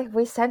it look like if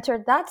we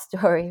centered that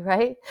story,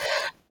 right?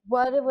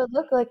 What it would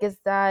look like is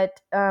that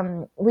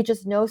we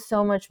just know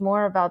so much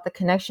more about the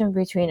connection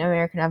between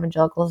American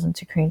evangelicalism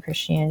to Korean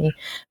Christianity,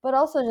 but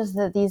also just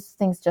that these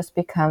things just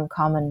become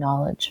common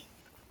knowledge.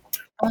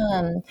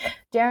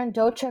 Darren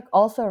Dochuk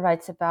also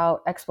writes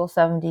about Expo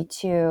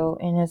 72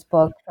 in his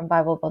book From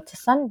Bible Belt to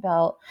Sun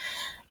Belt.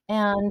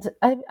 And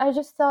I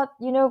just thought,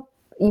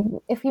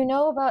 if you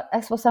know about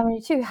Expo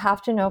 72, you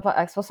have to know about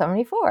Expo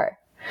 74.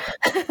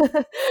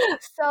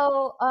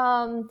 So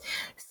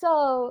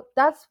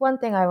that's one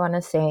thing I want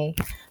to say.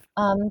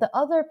 The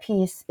other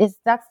piece is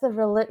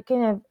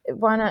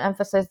want to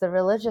emphasize the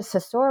religious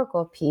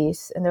historical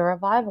piece and the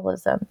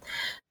revivalism.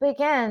 But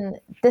again,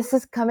 this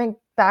is coming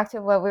back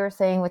to what we were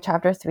saying with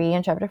chapter 3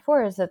 and chapter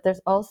 4, is that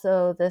there's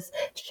also this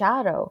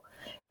shadow,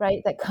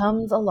 right, that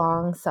comes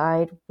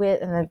alongside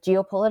with in the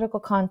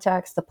geopolitical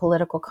context, the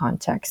political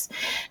context.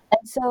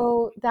 And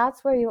so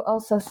that's where you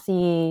also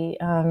see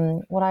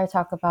what I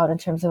talk about in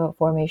terms of a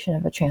formation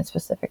of a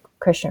trans-Pacific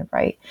Christian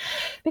right.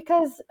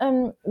 Because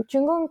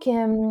Jung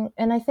Kim,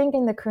 and I think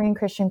in the Korean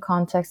Christian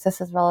context,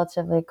 this is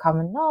relatively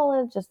common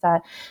knowledge, is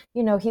that,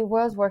 he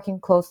was working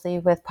closely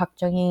with Park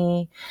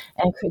Chung-hee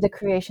and the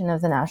creation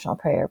of the National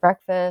Prayer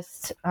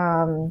Breakfast.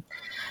 And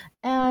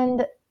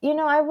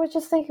I was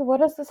just thinking, what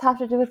does this have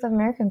to do with the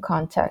American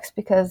context?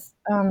 Because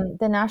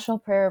the National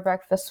Prayer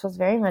Breakfast was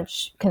very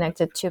much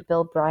connected to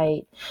Bill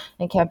Bright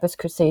and Campus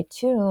Crusade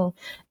too.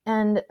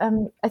 And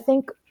I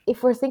think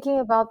if we're thinking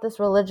about this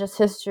religious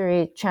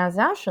history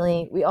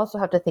transnationally, we also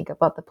have to think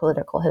about the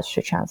political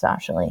history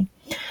transnationally.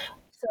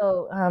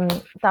 So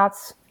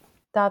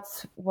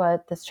that's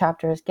what this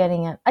chapter is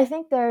getting at. I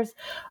think there's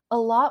a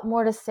lot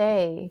more to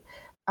say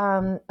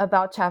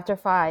about chapter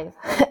 5.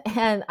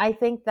 And I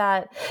think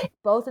that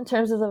both in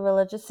terms of the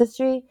religious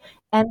history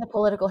and the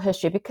political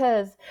history,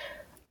 because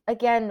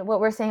again,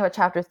 what we're saying about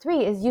chapter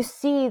 3 is you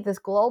see this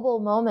global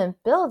moment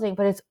building,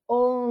 but it's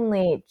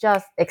only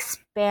just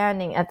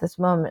expanding at this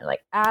moment, like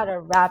at a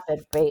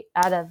rapid rate,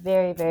 at a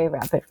very, very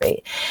rapid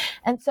rate.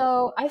 And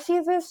so I see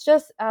this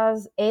just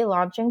as a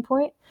launching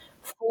point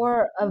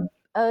for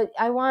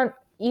I want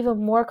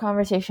even more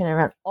conversation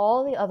around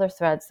all the other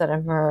threads that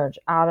emerge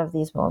out of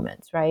these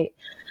moments, right?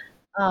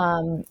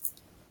 And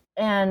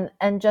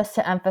just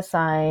to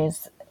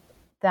emphasize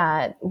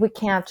that we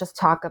can't just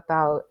talk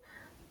about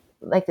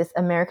like this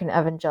American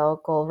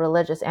evangelical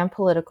religious and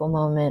political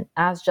moment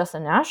as just a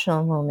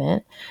national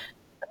moment,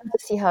 to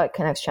see how it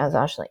connects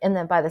transnationally. And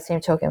then by the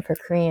same token, for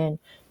Korean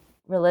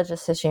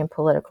religious history and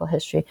political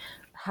history,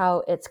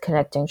 how it's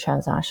connecting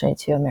transnationally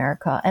to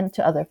America and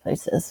to other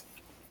places.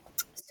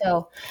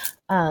 So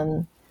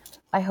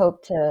I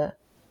hope to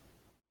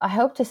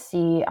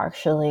see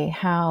actually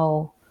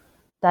how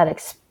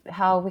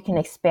how we can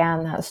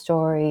expand that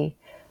story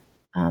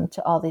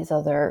to all these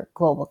other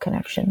global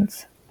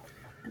connections.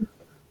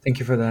 Thank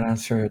you for that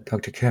answer,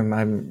 Dr.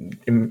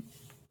 Kim.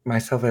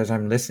 Myself, as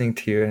I'm listening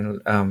to you,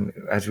 and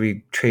as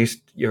we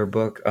traced your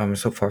book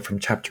so far from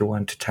chapter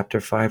 1 to chapter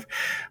 5,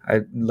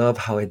 I love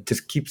how it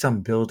just keeps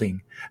on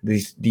building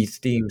these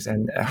themes,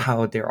 and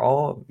how they're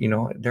all,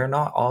 they're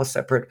not all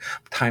separate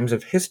times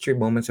of history,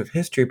 moments of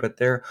history, but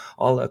they're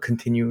all a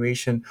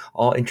continuation,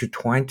 all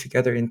intertwined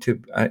together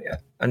into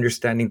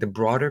understanding the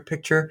broader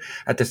picture,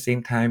 at the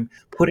same time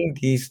putting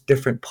these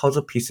different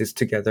puzzle pieces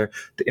together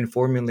in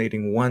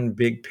formulating one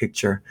big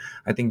picture.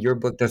 I think your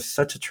book does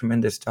such a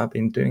tremendous job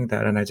in doing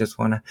that, and I just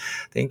want to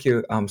thank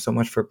you so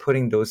much for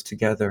putting those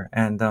together.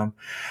 And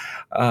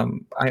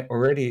I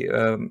already,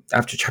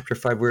 after chapter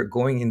 5, we're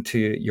going into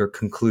your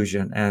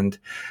conclusion, and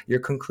your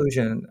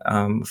conclusion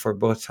for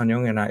both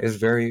Sunyoung and I was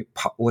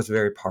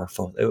very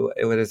powerful.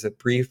 It was a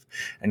brief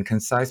and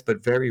concise,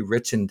 but very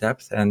rich in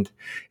depth, and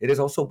it is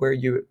also where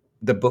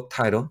the book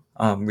title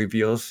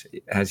reveals,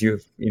 as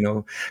you've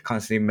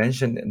constantly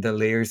mentioned, the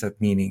layers of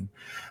meaning.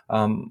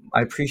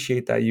 I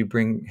appreciate that you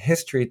bring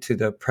history to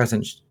the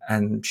present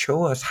and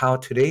show us how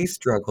today's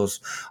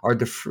struggles are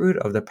the fruit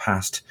of the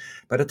past,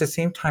 but at the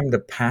same time, the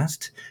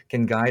past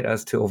can guide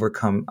us to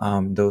overcome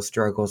those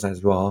struggles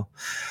as well.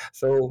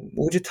 So,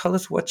 would you tell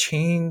us what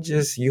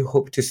changes you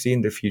hope to see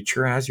in the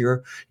future as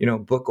your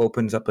book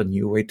opens up a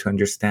new way to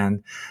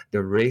understand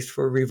the race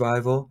for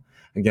revival?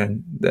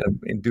 Again, the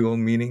dual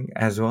meaning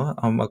as well,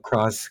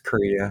 across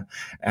Korea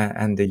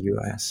and the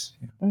U.S.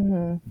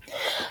 Mm-hmm.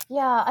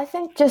 Yeah, I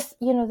think just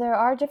there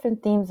are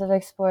different themes that I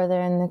explore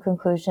there in the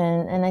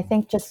conclusion, and I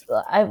think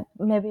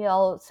maybe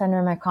I'll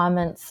center my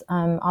comments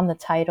on the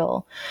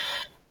title,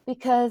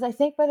 because I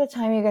think by the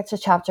time you get to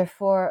chapter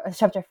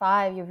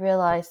 5, you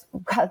realize,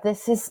 wow,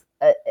 this is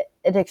an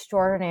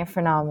extraordinary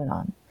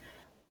phenomenon,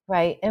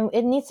 right? And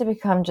it needs to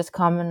become just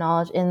common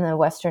knowledge in the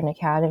Western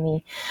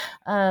Academy.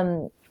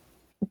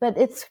 But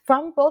it's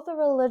from both a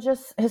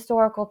religious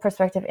historical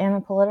perspective and a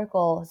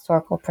political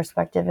historical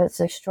perspective. It's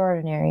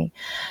extraordinary.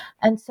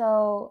 And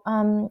so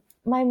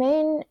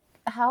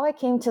how I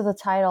came to the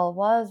title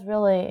was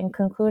really in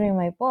concluding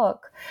my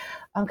book,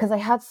 because I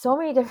had so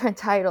many different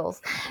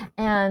titles.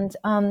 And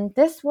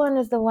this one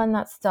is the one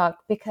that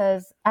stuck,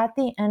 because at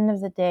the end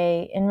of the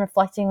day, in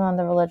reflecting on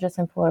the religious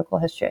and political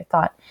history, I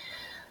thought,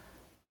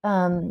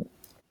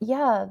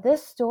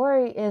 this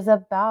story is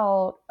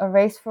about a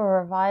race for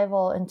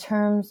revival in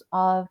terms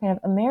of kind of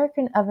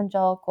American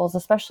evangelicals,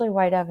 especially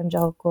white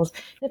evangelicals,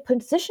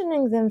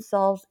 positioning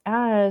themselves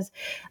as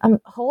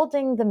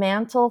holding the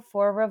mantle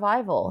for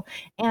revival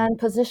and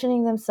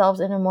positioning themselves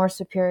in a more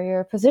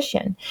superior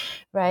position,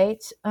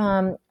 right?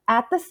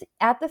 At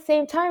the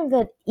same time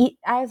that,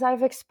 as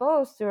I've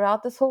exposed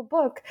throughout this whole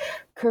book,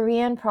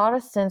 Korean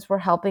Protestants were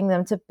helping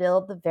them to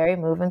build the very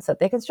movements that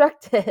they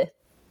constructed.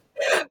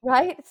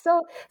 Right?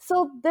 So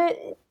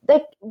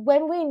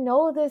when we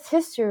know this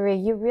history,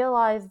 you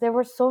realize there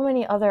were so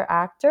many other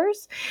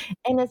actors,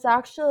 and it's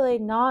actually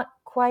not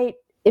quite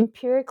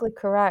empirically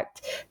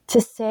correct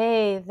to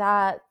say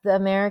that the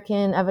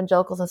American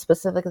evangelicals, and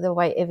specifically the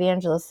white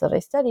evangelists that I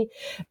study,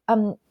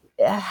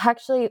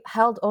 actually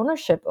held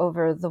ownership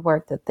over the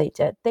work that they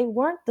did. They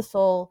weren't the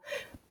sole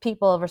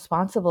people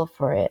responsible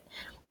for it.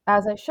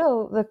 As I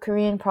show, the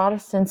Korean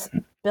Protestants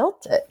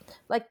built it.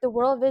 Like the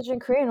World Vision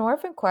Korean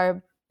Orphan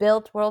Choir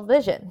built World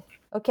Vision.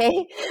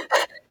 Okay,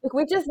 like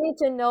we just need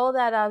to know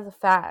that as a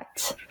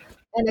fact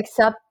and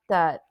accept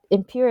that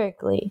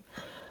empirically.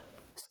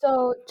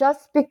 So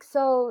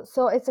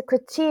so it's a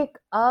critique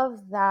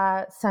of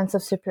that sense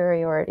of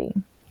superiority,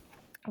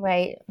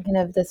 right? Kind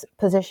of this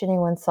positioning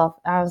oneself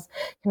as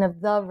kind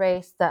of the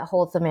race that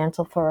holds the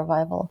mantle for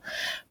revival.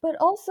 But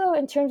also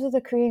in terms of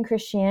the Korean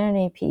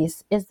Christianity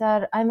piece, is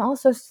that I'm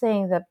also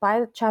saying that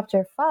by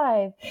chapter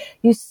 5,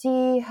 you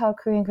see how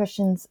Korean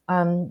Christians,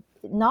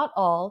 not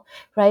all,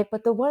 right,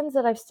 but the ones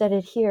that I've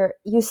studied here,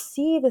 you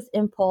see this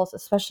impulse,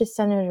 especially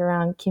centered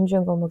around Kim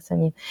Jung-go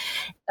Muksa님,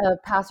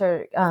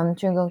 Pastor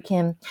Jung-go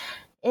Kim,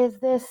 is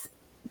this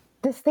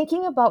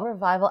thinking about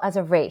revival as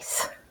a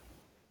race.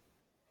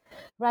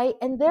 Right.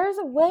 And there's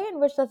a way in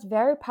which that's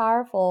very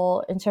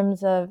powerful in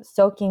terms of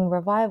stoking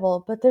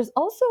revival, but there's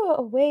also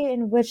a way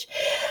in which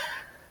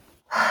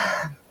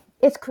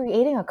it's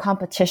creating a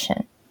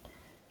competition,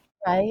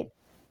 right?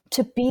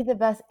 To be the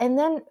best. And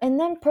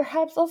then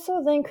perhaps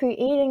also then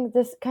creating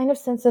this kind of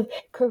sense of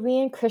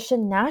Korean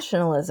Christian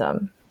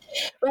nationalism.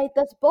 Right,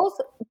 that's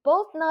both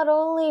not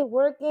only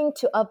working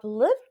to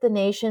uplift the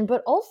nation,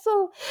 but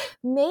also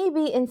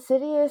maybe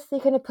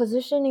insidiously kind of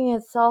positioning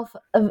itself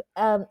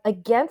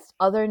against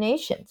other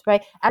nations,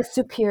 right, as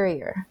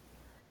superior.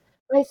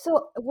 Right,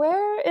 so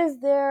where is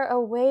there a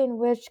way in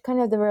which kind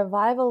of the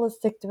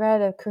revivalistic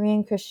thread of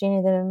Korean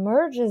Christianity that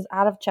emerges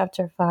out of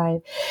chapter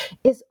 5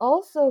 is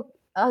also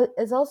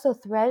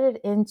threaded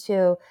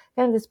into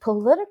kind of this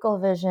political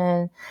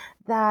vision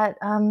that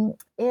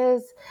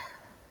is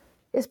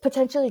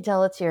potentially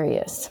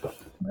deleterious,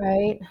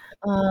 right?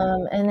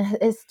 And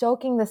is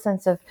stoking the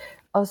sense of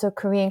also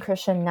Korean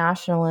Christian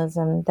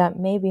nationalism that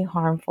may be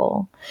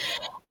harmful.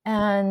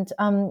 And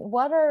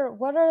what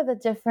are the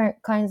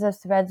different kinds of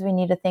threads we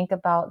need to think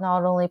about,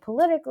 not only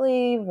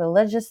politically,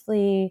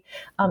 religiously,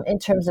 in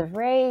terms of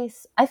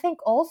race? I think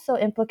also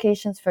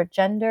implications for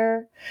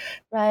gender,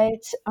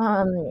 right?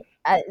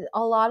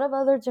 A lot of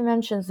other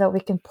dimensions that we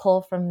can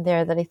pull from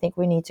there that I think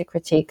we need to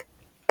critique.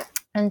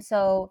 And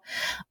so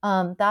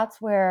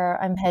that's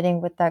where I'm heading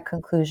with that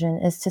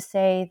conclusion, is to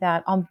say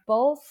that on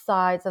both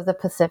sides of the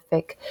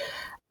Pacific,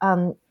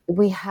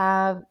 we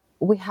have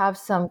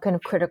some kind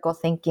of critical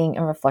thinking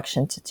and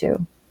reflection to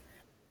do.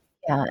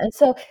 Yeah, and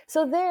so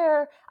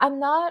there, I'm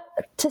not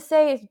to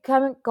say,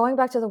 going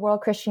back to the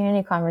world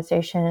Christianity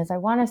conversation, is I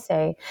want to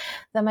say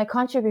that my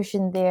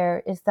contribution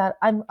there is that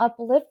I'm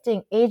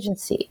uplifting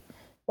agency.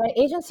 Right?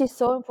 Agency is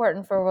so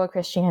important for world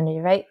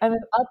Christianity, right? I'm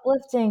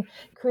uplifting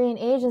Korean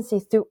agency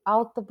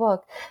throughout the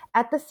book.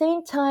 At the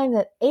same time,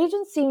 that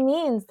agency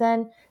means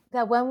then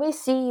that when we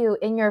see you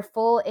in your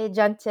full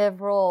agentive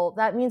role,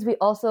 that means we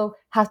also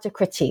have to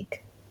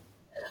critique,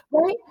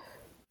 right?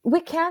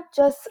 We can't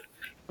just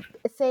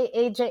say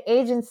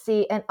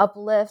agency and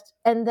uplift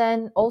and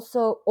then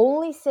also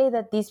only say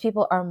that these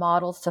people are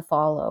models to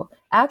follow.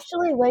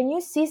 Actually, when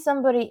you see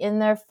somebody in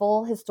their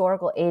full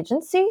historical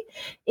agency,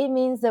 it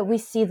means that we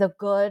see the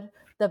good,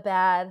 the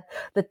bad,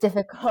 the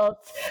difficult,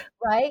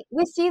 right?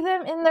 We see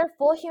them in their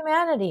full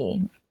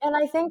humanity. And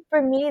I think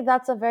for me,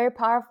 that's a very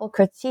powerful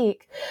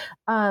critique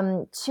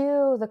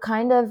to the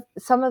kind of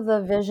some of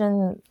the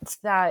visions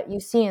that you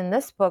see in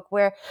this book,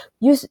 where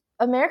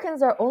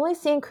Americans are only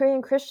seeing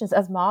Korean Christians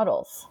as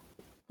models.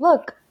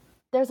 Look,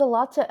 there's a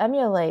lot to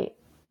emulate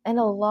and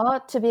a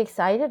lot to be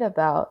excited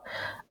about.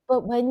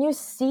 But when you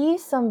see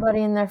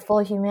somebody in their full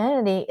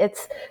humanity,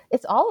 it's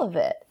all of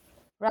it,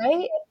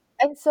 right?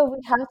 And so we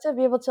have to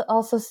be able to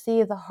also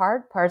see the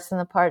hard parts and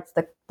the parts,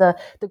 the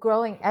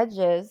growing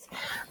edges.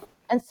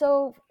 And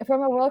so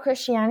from a world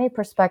Christianity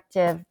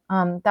perspective,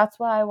 that's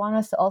why I want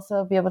us to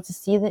also be able to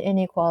see the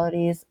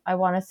inequalities. I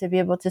want us to be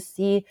able to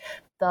see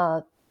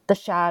the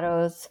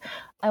shadows.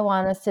 I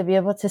want us to be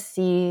able to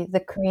see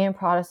the Korean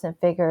Protestant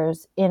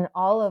figures in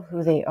all of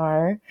who they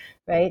are,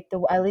 right?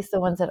 At least the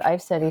ones that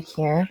I've studied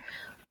here.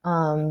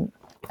 And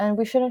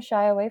we shouldn't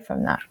shy away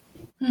from that.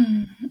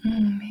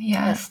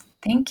 Yes.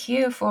 Thank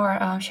you for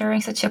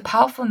sharing such a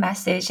powerful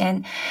message.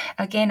 And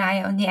again,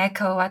 I only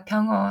echo what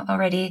Byung-ho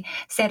already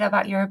said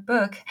about your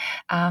book.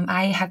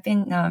 I have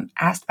been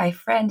asked by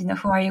friends,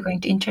 who are you going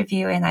to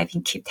interview? And I've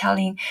been keep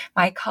telling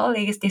my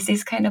colleagues, this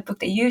is kind of book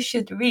that you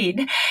should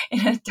read.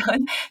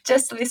 Don't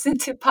just listen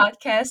to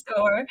podcast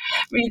or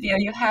review.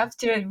 You have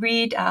to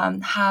read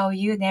how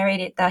you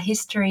narrated the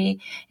history,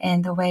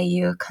 and the way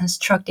you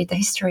constructed the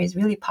history is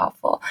really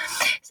powerful.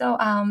 So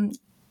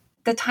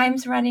the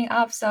time's running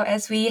up, so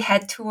as we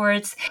head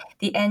towards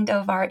the end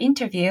of our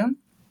interview,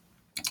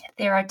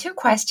 there are two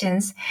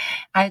questions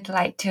I'd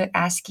like to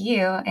ask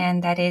you,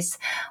 and that is,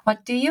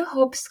 what do you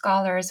hope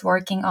scholars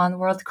working on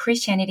world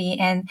Christianity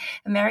and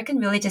American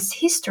religious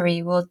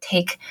history will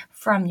take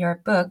from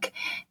your book,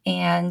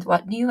 and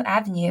what new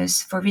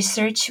avenues for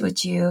research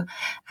would you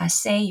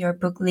say your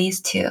book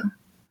leads to?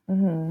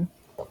 Mm-hmm.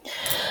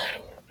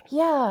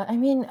 Yeah, I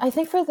mean, I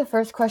think for the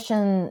first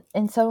question,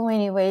 in so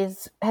many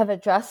ways, have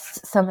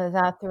addressed some of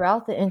that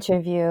throughout the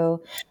interview.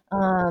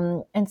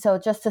 And so,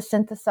 just to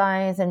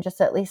synthesize and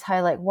just at least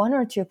highlight one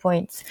or two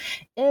points,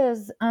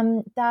 is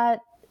that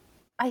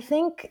I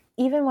think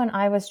even when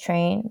I was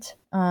trained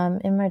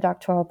in my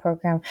doctoral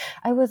program,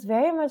 I was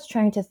very much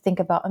trying to think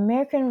about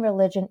American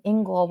religion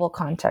in global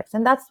context.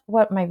 And that's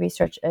what my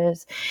research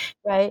is,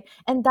 right?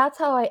 And that's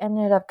how I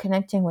ended up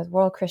connecting with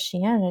world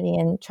Christianity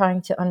and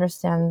trying to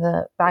understand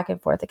the back and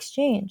forth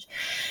exchange.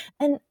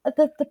 And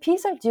the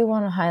piece I do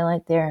want to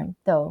highlight there,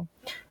 though,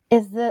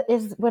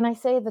 is when I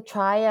say the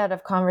triad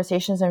of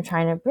conversations I'm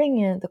trying to bring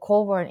in, the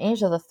Cold War in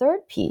Asia, the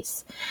third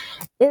piece,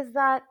 is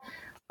that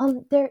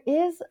there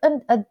is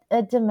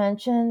a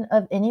dimension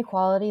of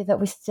inequality that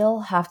we still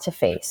have to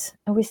face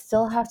and we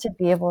still have to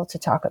be able to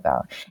talk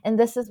about. And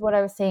this is what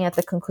I was saying at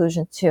the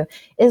conclusion too,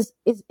 is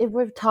if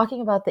we're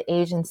talking about the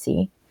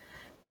agency,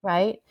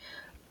 right?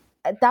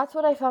 That's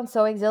what I found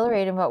so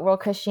exhilarating about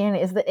world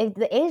Christianity is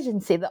the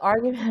agency, the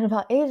argument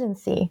about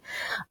agency.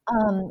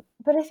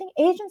 But I think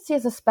agency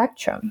is a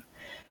spectrum,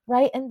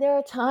 right? And there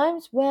are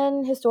times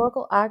when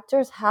historical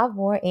actors have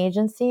more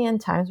agency and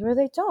times where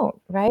they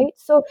don't, right?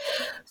 So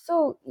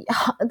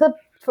the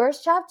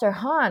first chapter,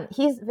 Han,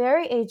 he's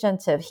very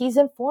agentive. He's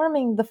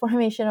informing the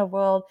formation of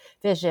world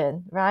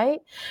vision, right?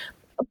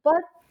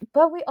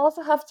 But we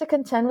also have to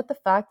contend with the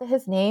fact that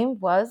his name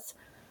was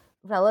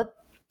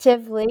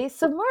relatively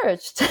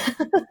submerged.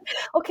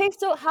 Okay,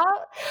 so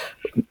how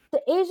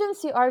the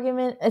agency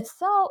argument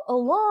itself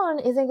alone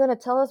isn't going to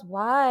tell us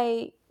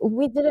why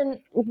we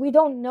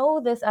don't know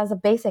this as a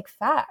basic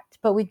fact,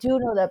 but we do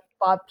know that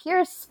Bob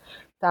Pierce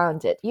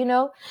found it,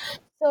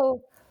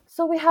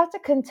 so we have to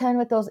contend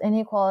with those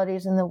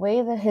inequalities in the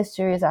way that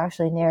history is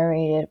actually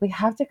narrated. We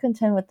have to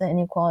contend with the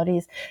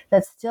inequalities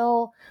that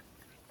still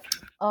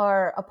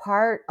are a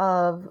part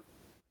of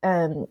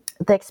the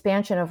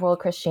expansion of world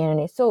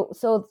Christianity.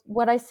 So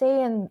what I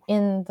say in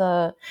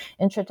the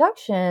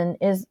introduction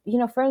is,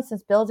 for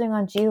instance, building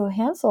on Jihu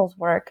Hansel's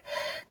work,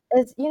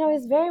 is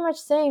very much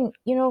saying,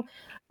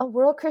 a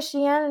world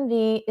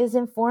Christianity is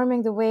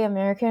informing the way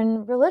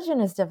American religion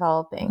is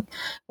developing,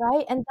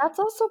 right? And that's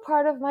also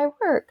part of my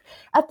work.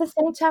 At the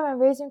same time, I'm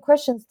raising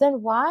questions.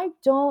 Then why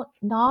don't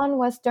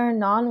non-Western,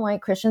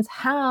 non-white Christians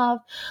have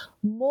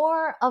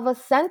more of a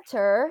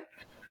center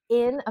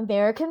in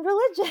American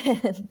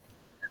religion?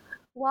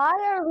 Why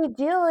are we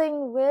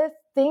dealing with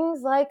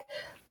things like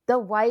the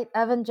white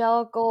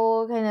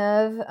evangelical kind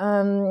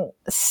of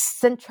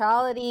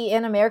centrality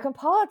in American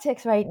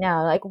politics right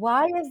now? Like,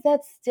 why is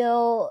that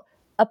still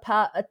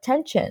a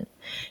tension,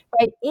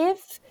 right?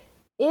 If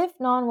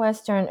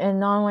non-Western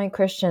and non-white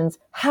Christians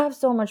have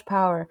so much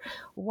power,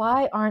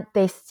 why aren't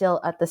they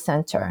still at the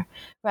center,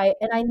 right?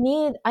 And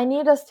I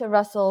need us to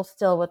wrestle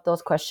still with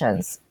those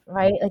questions,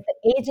 right? Like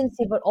the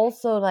agency, but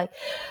also like,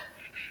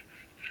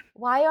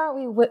 why aren't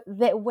we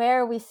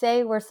where we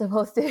say we're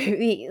supposed to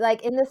be?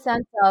 Like in the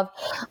sense of,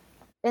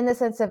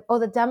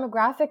 the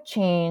demographic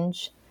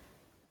change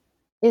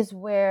is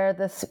where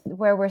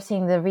we're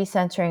seeing the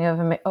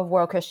recentering of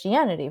world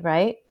Christianity,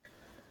 right?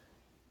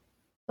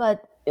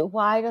 But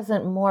why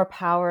doesn't more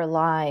power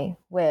lie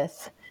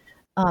with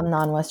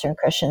non-Western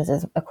Christians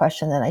is a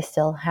question that I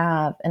still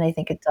have, and I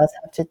think it does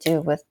have to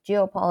do with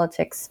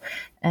geopolitics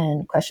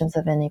and questions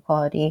of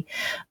inequality.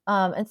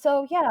 And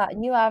so, yeah,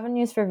 new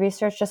avenues for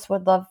research. Just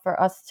would love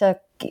for us to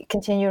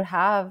continue to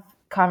have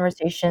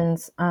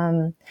conversations,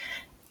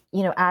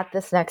 at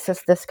this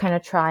nexus, this kind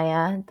of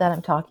triad that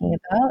I'm talking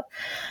about,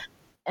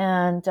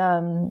 and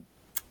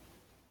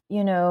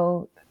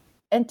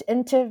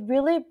and to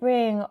really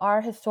bring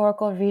our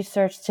historical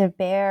research to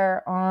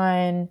bear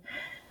on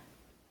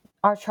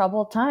our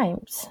troubled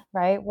times,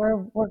 right?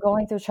 We're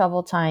going through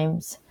troubled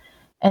times.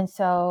 And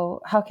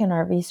so how can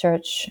our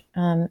research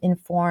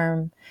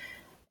inform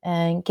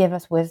and give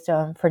us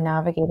wisdom for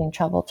navigating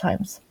troubled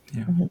times?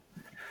 Yeah. Mm-hmm.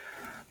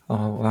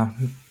 Oh, wow.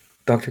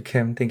 Dr.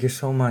 Kim, thank you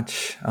so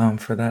much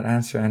for that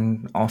answer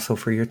and also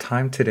for your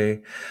time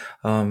today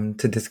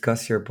to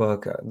discuss your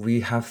book.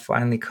 We have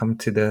finally come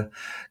to the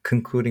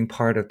concluding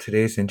part of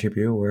today's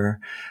interview where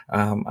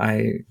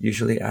I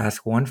usually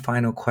ask one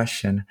final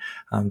question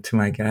to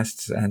my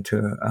guests and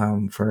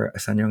for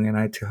Sanyong and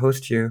I to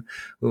host you.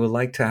 We would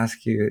like to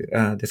ask you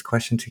this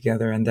question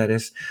together, and that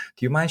is,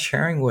 do you mind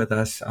sharing with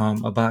us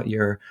about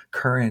your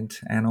current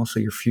and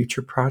also your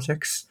future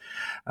projects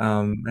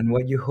and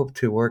what you hope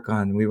to work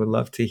on? We would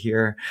love to hear.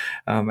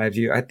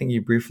 I think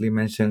you briefly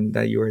mentioned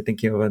that you were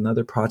thinking of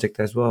another project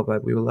as well,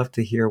 but we would love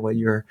to hear what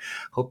you're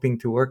hoping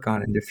to work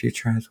on in the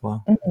future as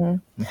well.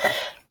 Mm-hmm.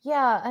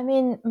 Yeah, I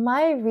mean,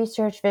 my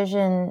research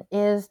vision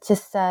is to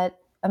set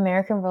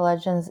American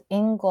religions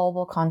in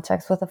global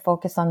context with a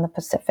focus on the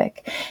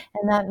Pacific.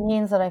 And that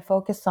means that I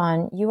focus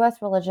on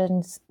U.S.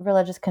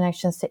 religious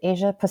connections to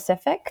Asia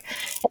Pacific,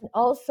 and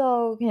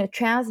also,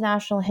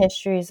 transnational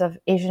histories of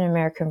Asian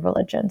American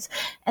religions.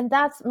 And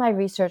that's my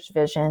research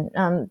vision.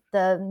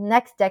 The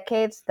next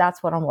decades,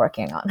 that's what I'm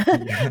working on,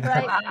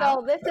 right?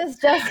 Wow. So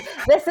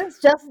this is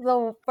just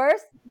the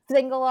first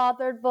single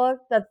authored book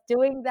that's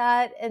doing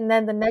that, and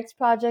then the next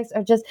projects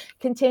are just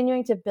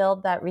continuing to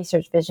build that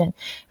research vision,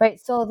 right?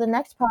 So the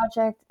next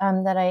project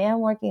that I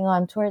am working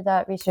on toward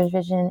that research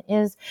vision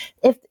is,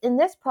 if in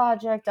this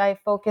project I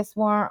focus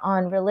more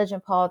on religion,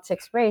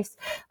 politics, race,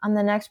 on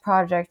the next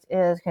project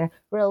is kind of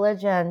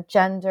religion,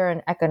 gender,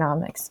 and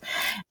economics.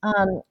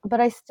 But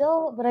I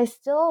still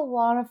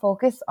want to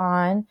focus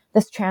on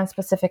this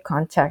trans-Pacific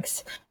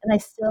context, and I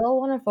still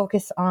want to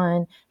focus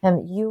on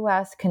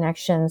U.S.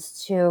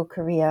 connections to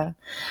Korea,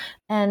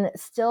 and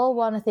still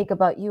want to think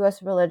about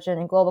U.S. religion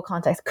in global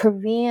context,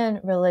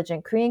 Korean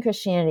religion, Korean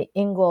Christianity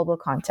in global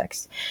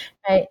context,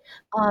 right?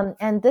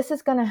 And this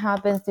is going to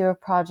happen through a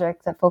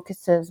project that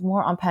focuses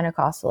more on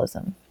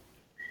Pentecostalism.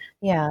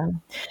 Yeah.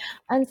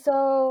 And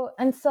so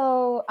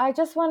I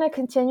just want to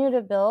continue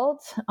to build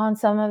on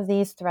some of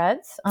these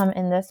threads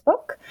in this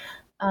book,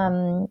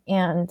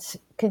 and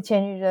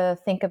continue to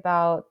think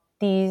about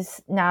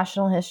these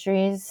national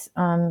histories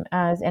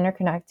as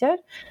interconnected,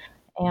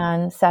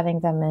 and setting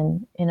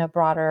them in a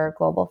broader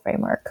global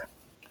framework.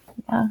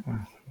 Yeah.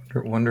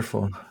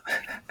 Wonderful.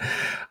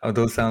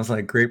 Those sounds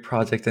like great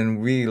project,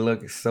 and we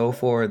look so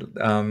forward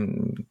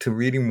to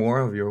reading more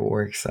of your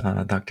works,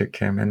 Dr.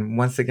 Kim. And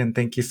once again,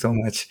 thank you so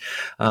much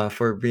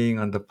for being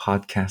on the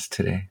podcast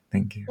today.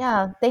 Thank you.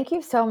 Yeah, thank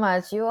you so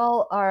much. You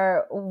all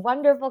are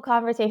wonderful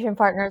conversation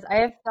partners. I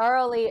have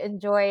thoroughly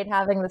enjoyed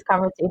having this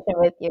conversation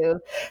with you.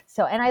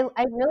 So, and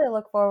I really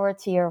look forward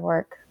to your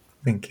work.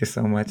 Thank you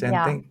so much. And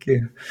Yeah. thank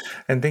you.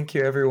 And thank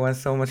you everyone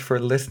so much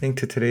for listening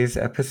to today's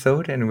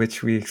episode, in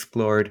which we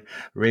explored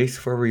Race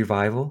for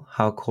Revival,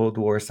 How Cold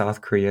War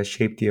South Korea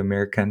Shaped the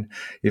American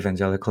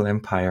Evangelical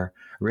Empire,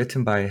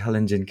 written by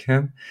Helen Jin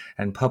Kim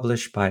and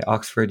published by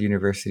Oxford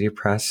University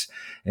Press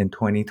in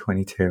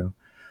 2022.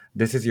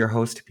 This is your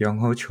host,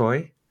 Byung-ho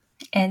Choi.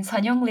 And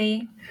Sunyoung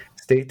Lee.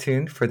 Stay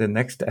tuned for the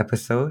next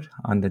episode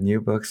on the New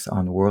Books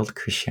on World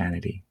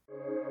Christianity.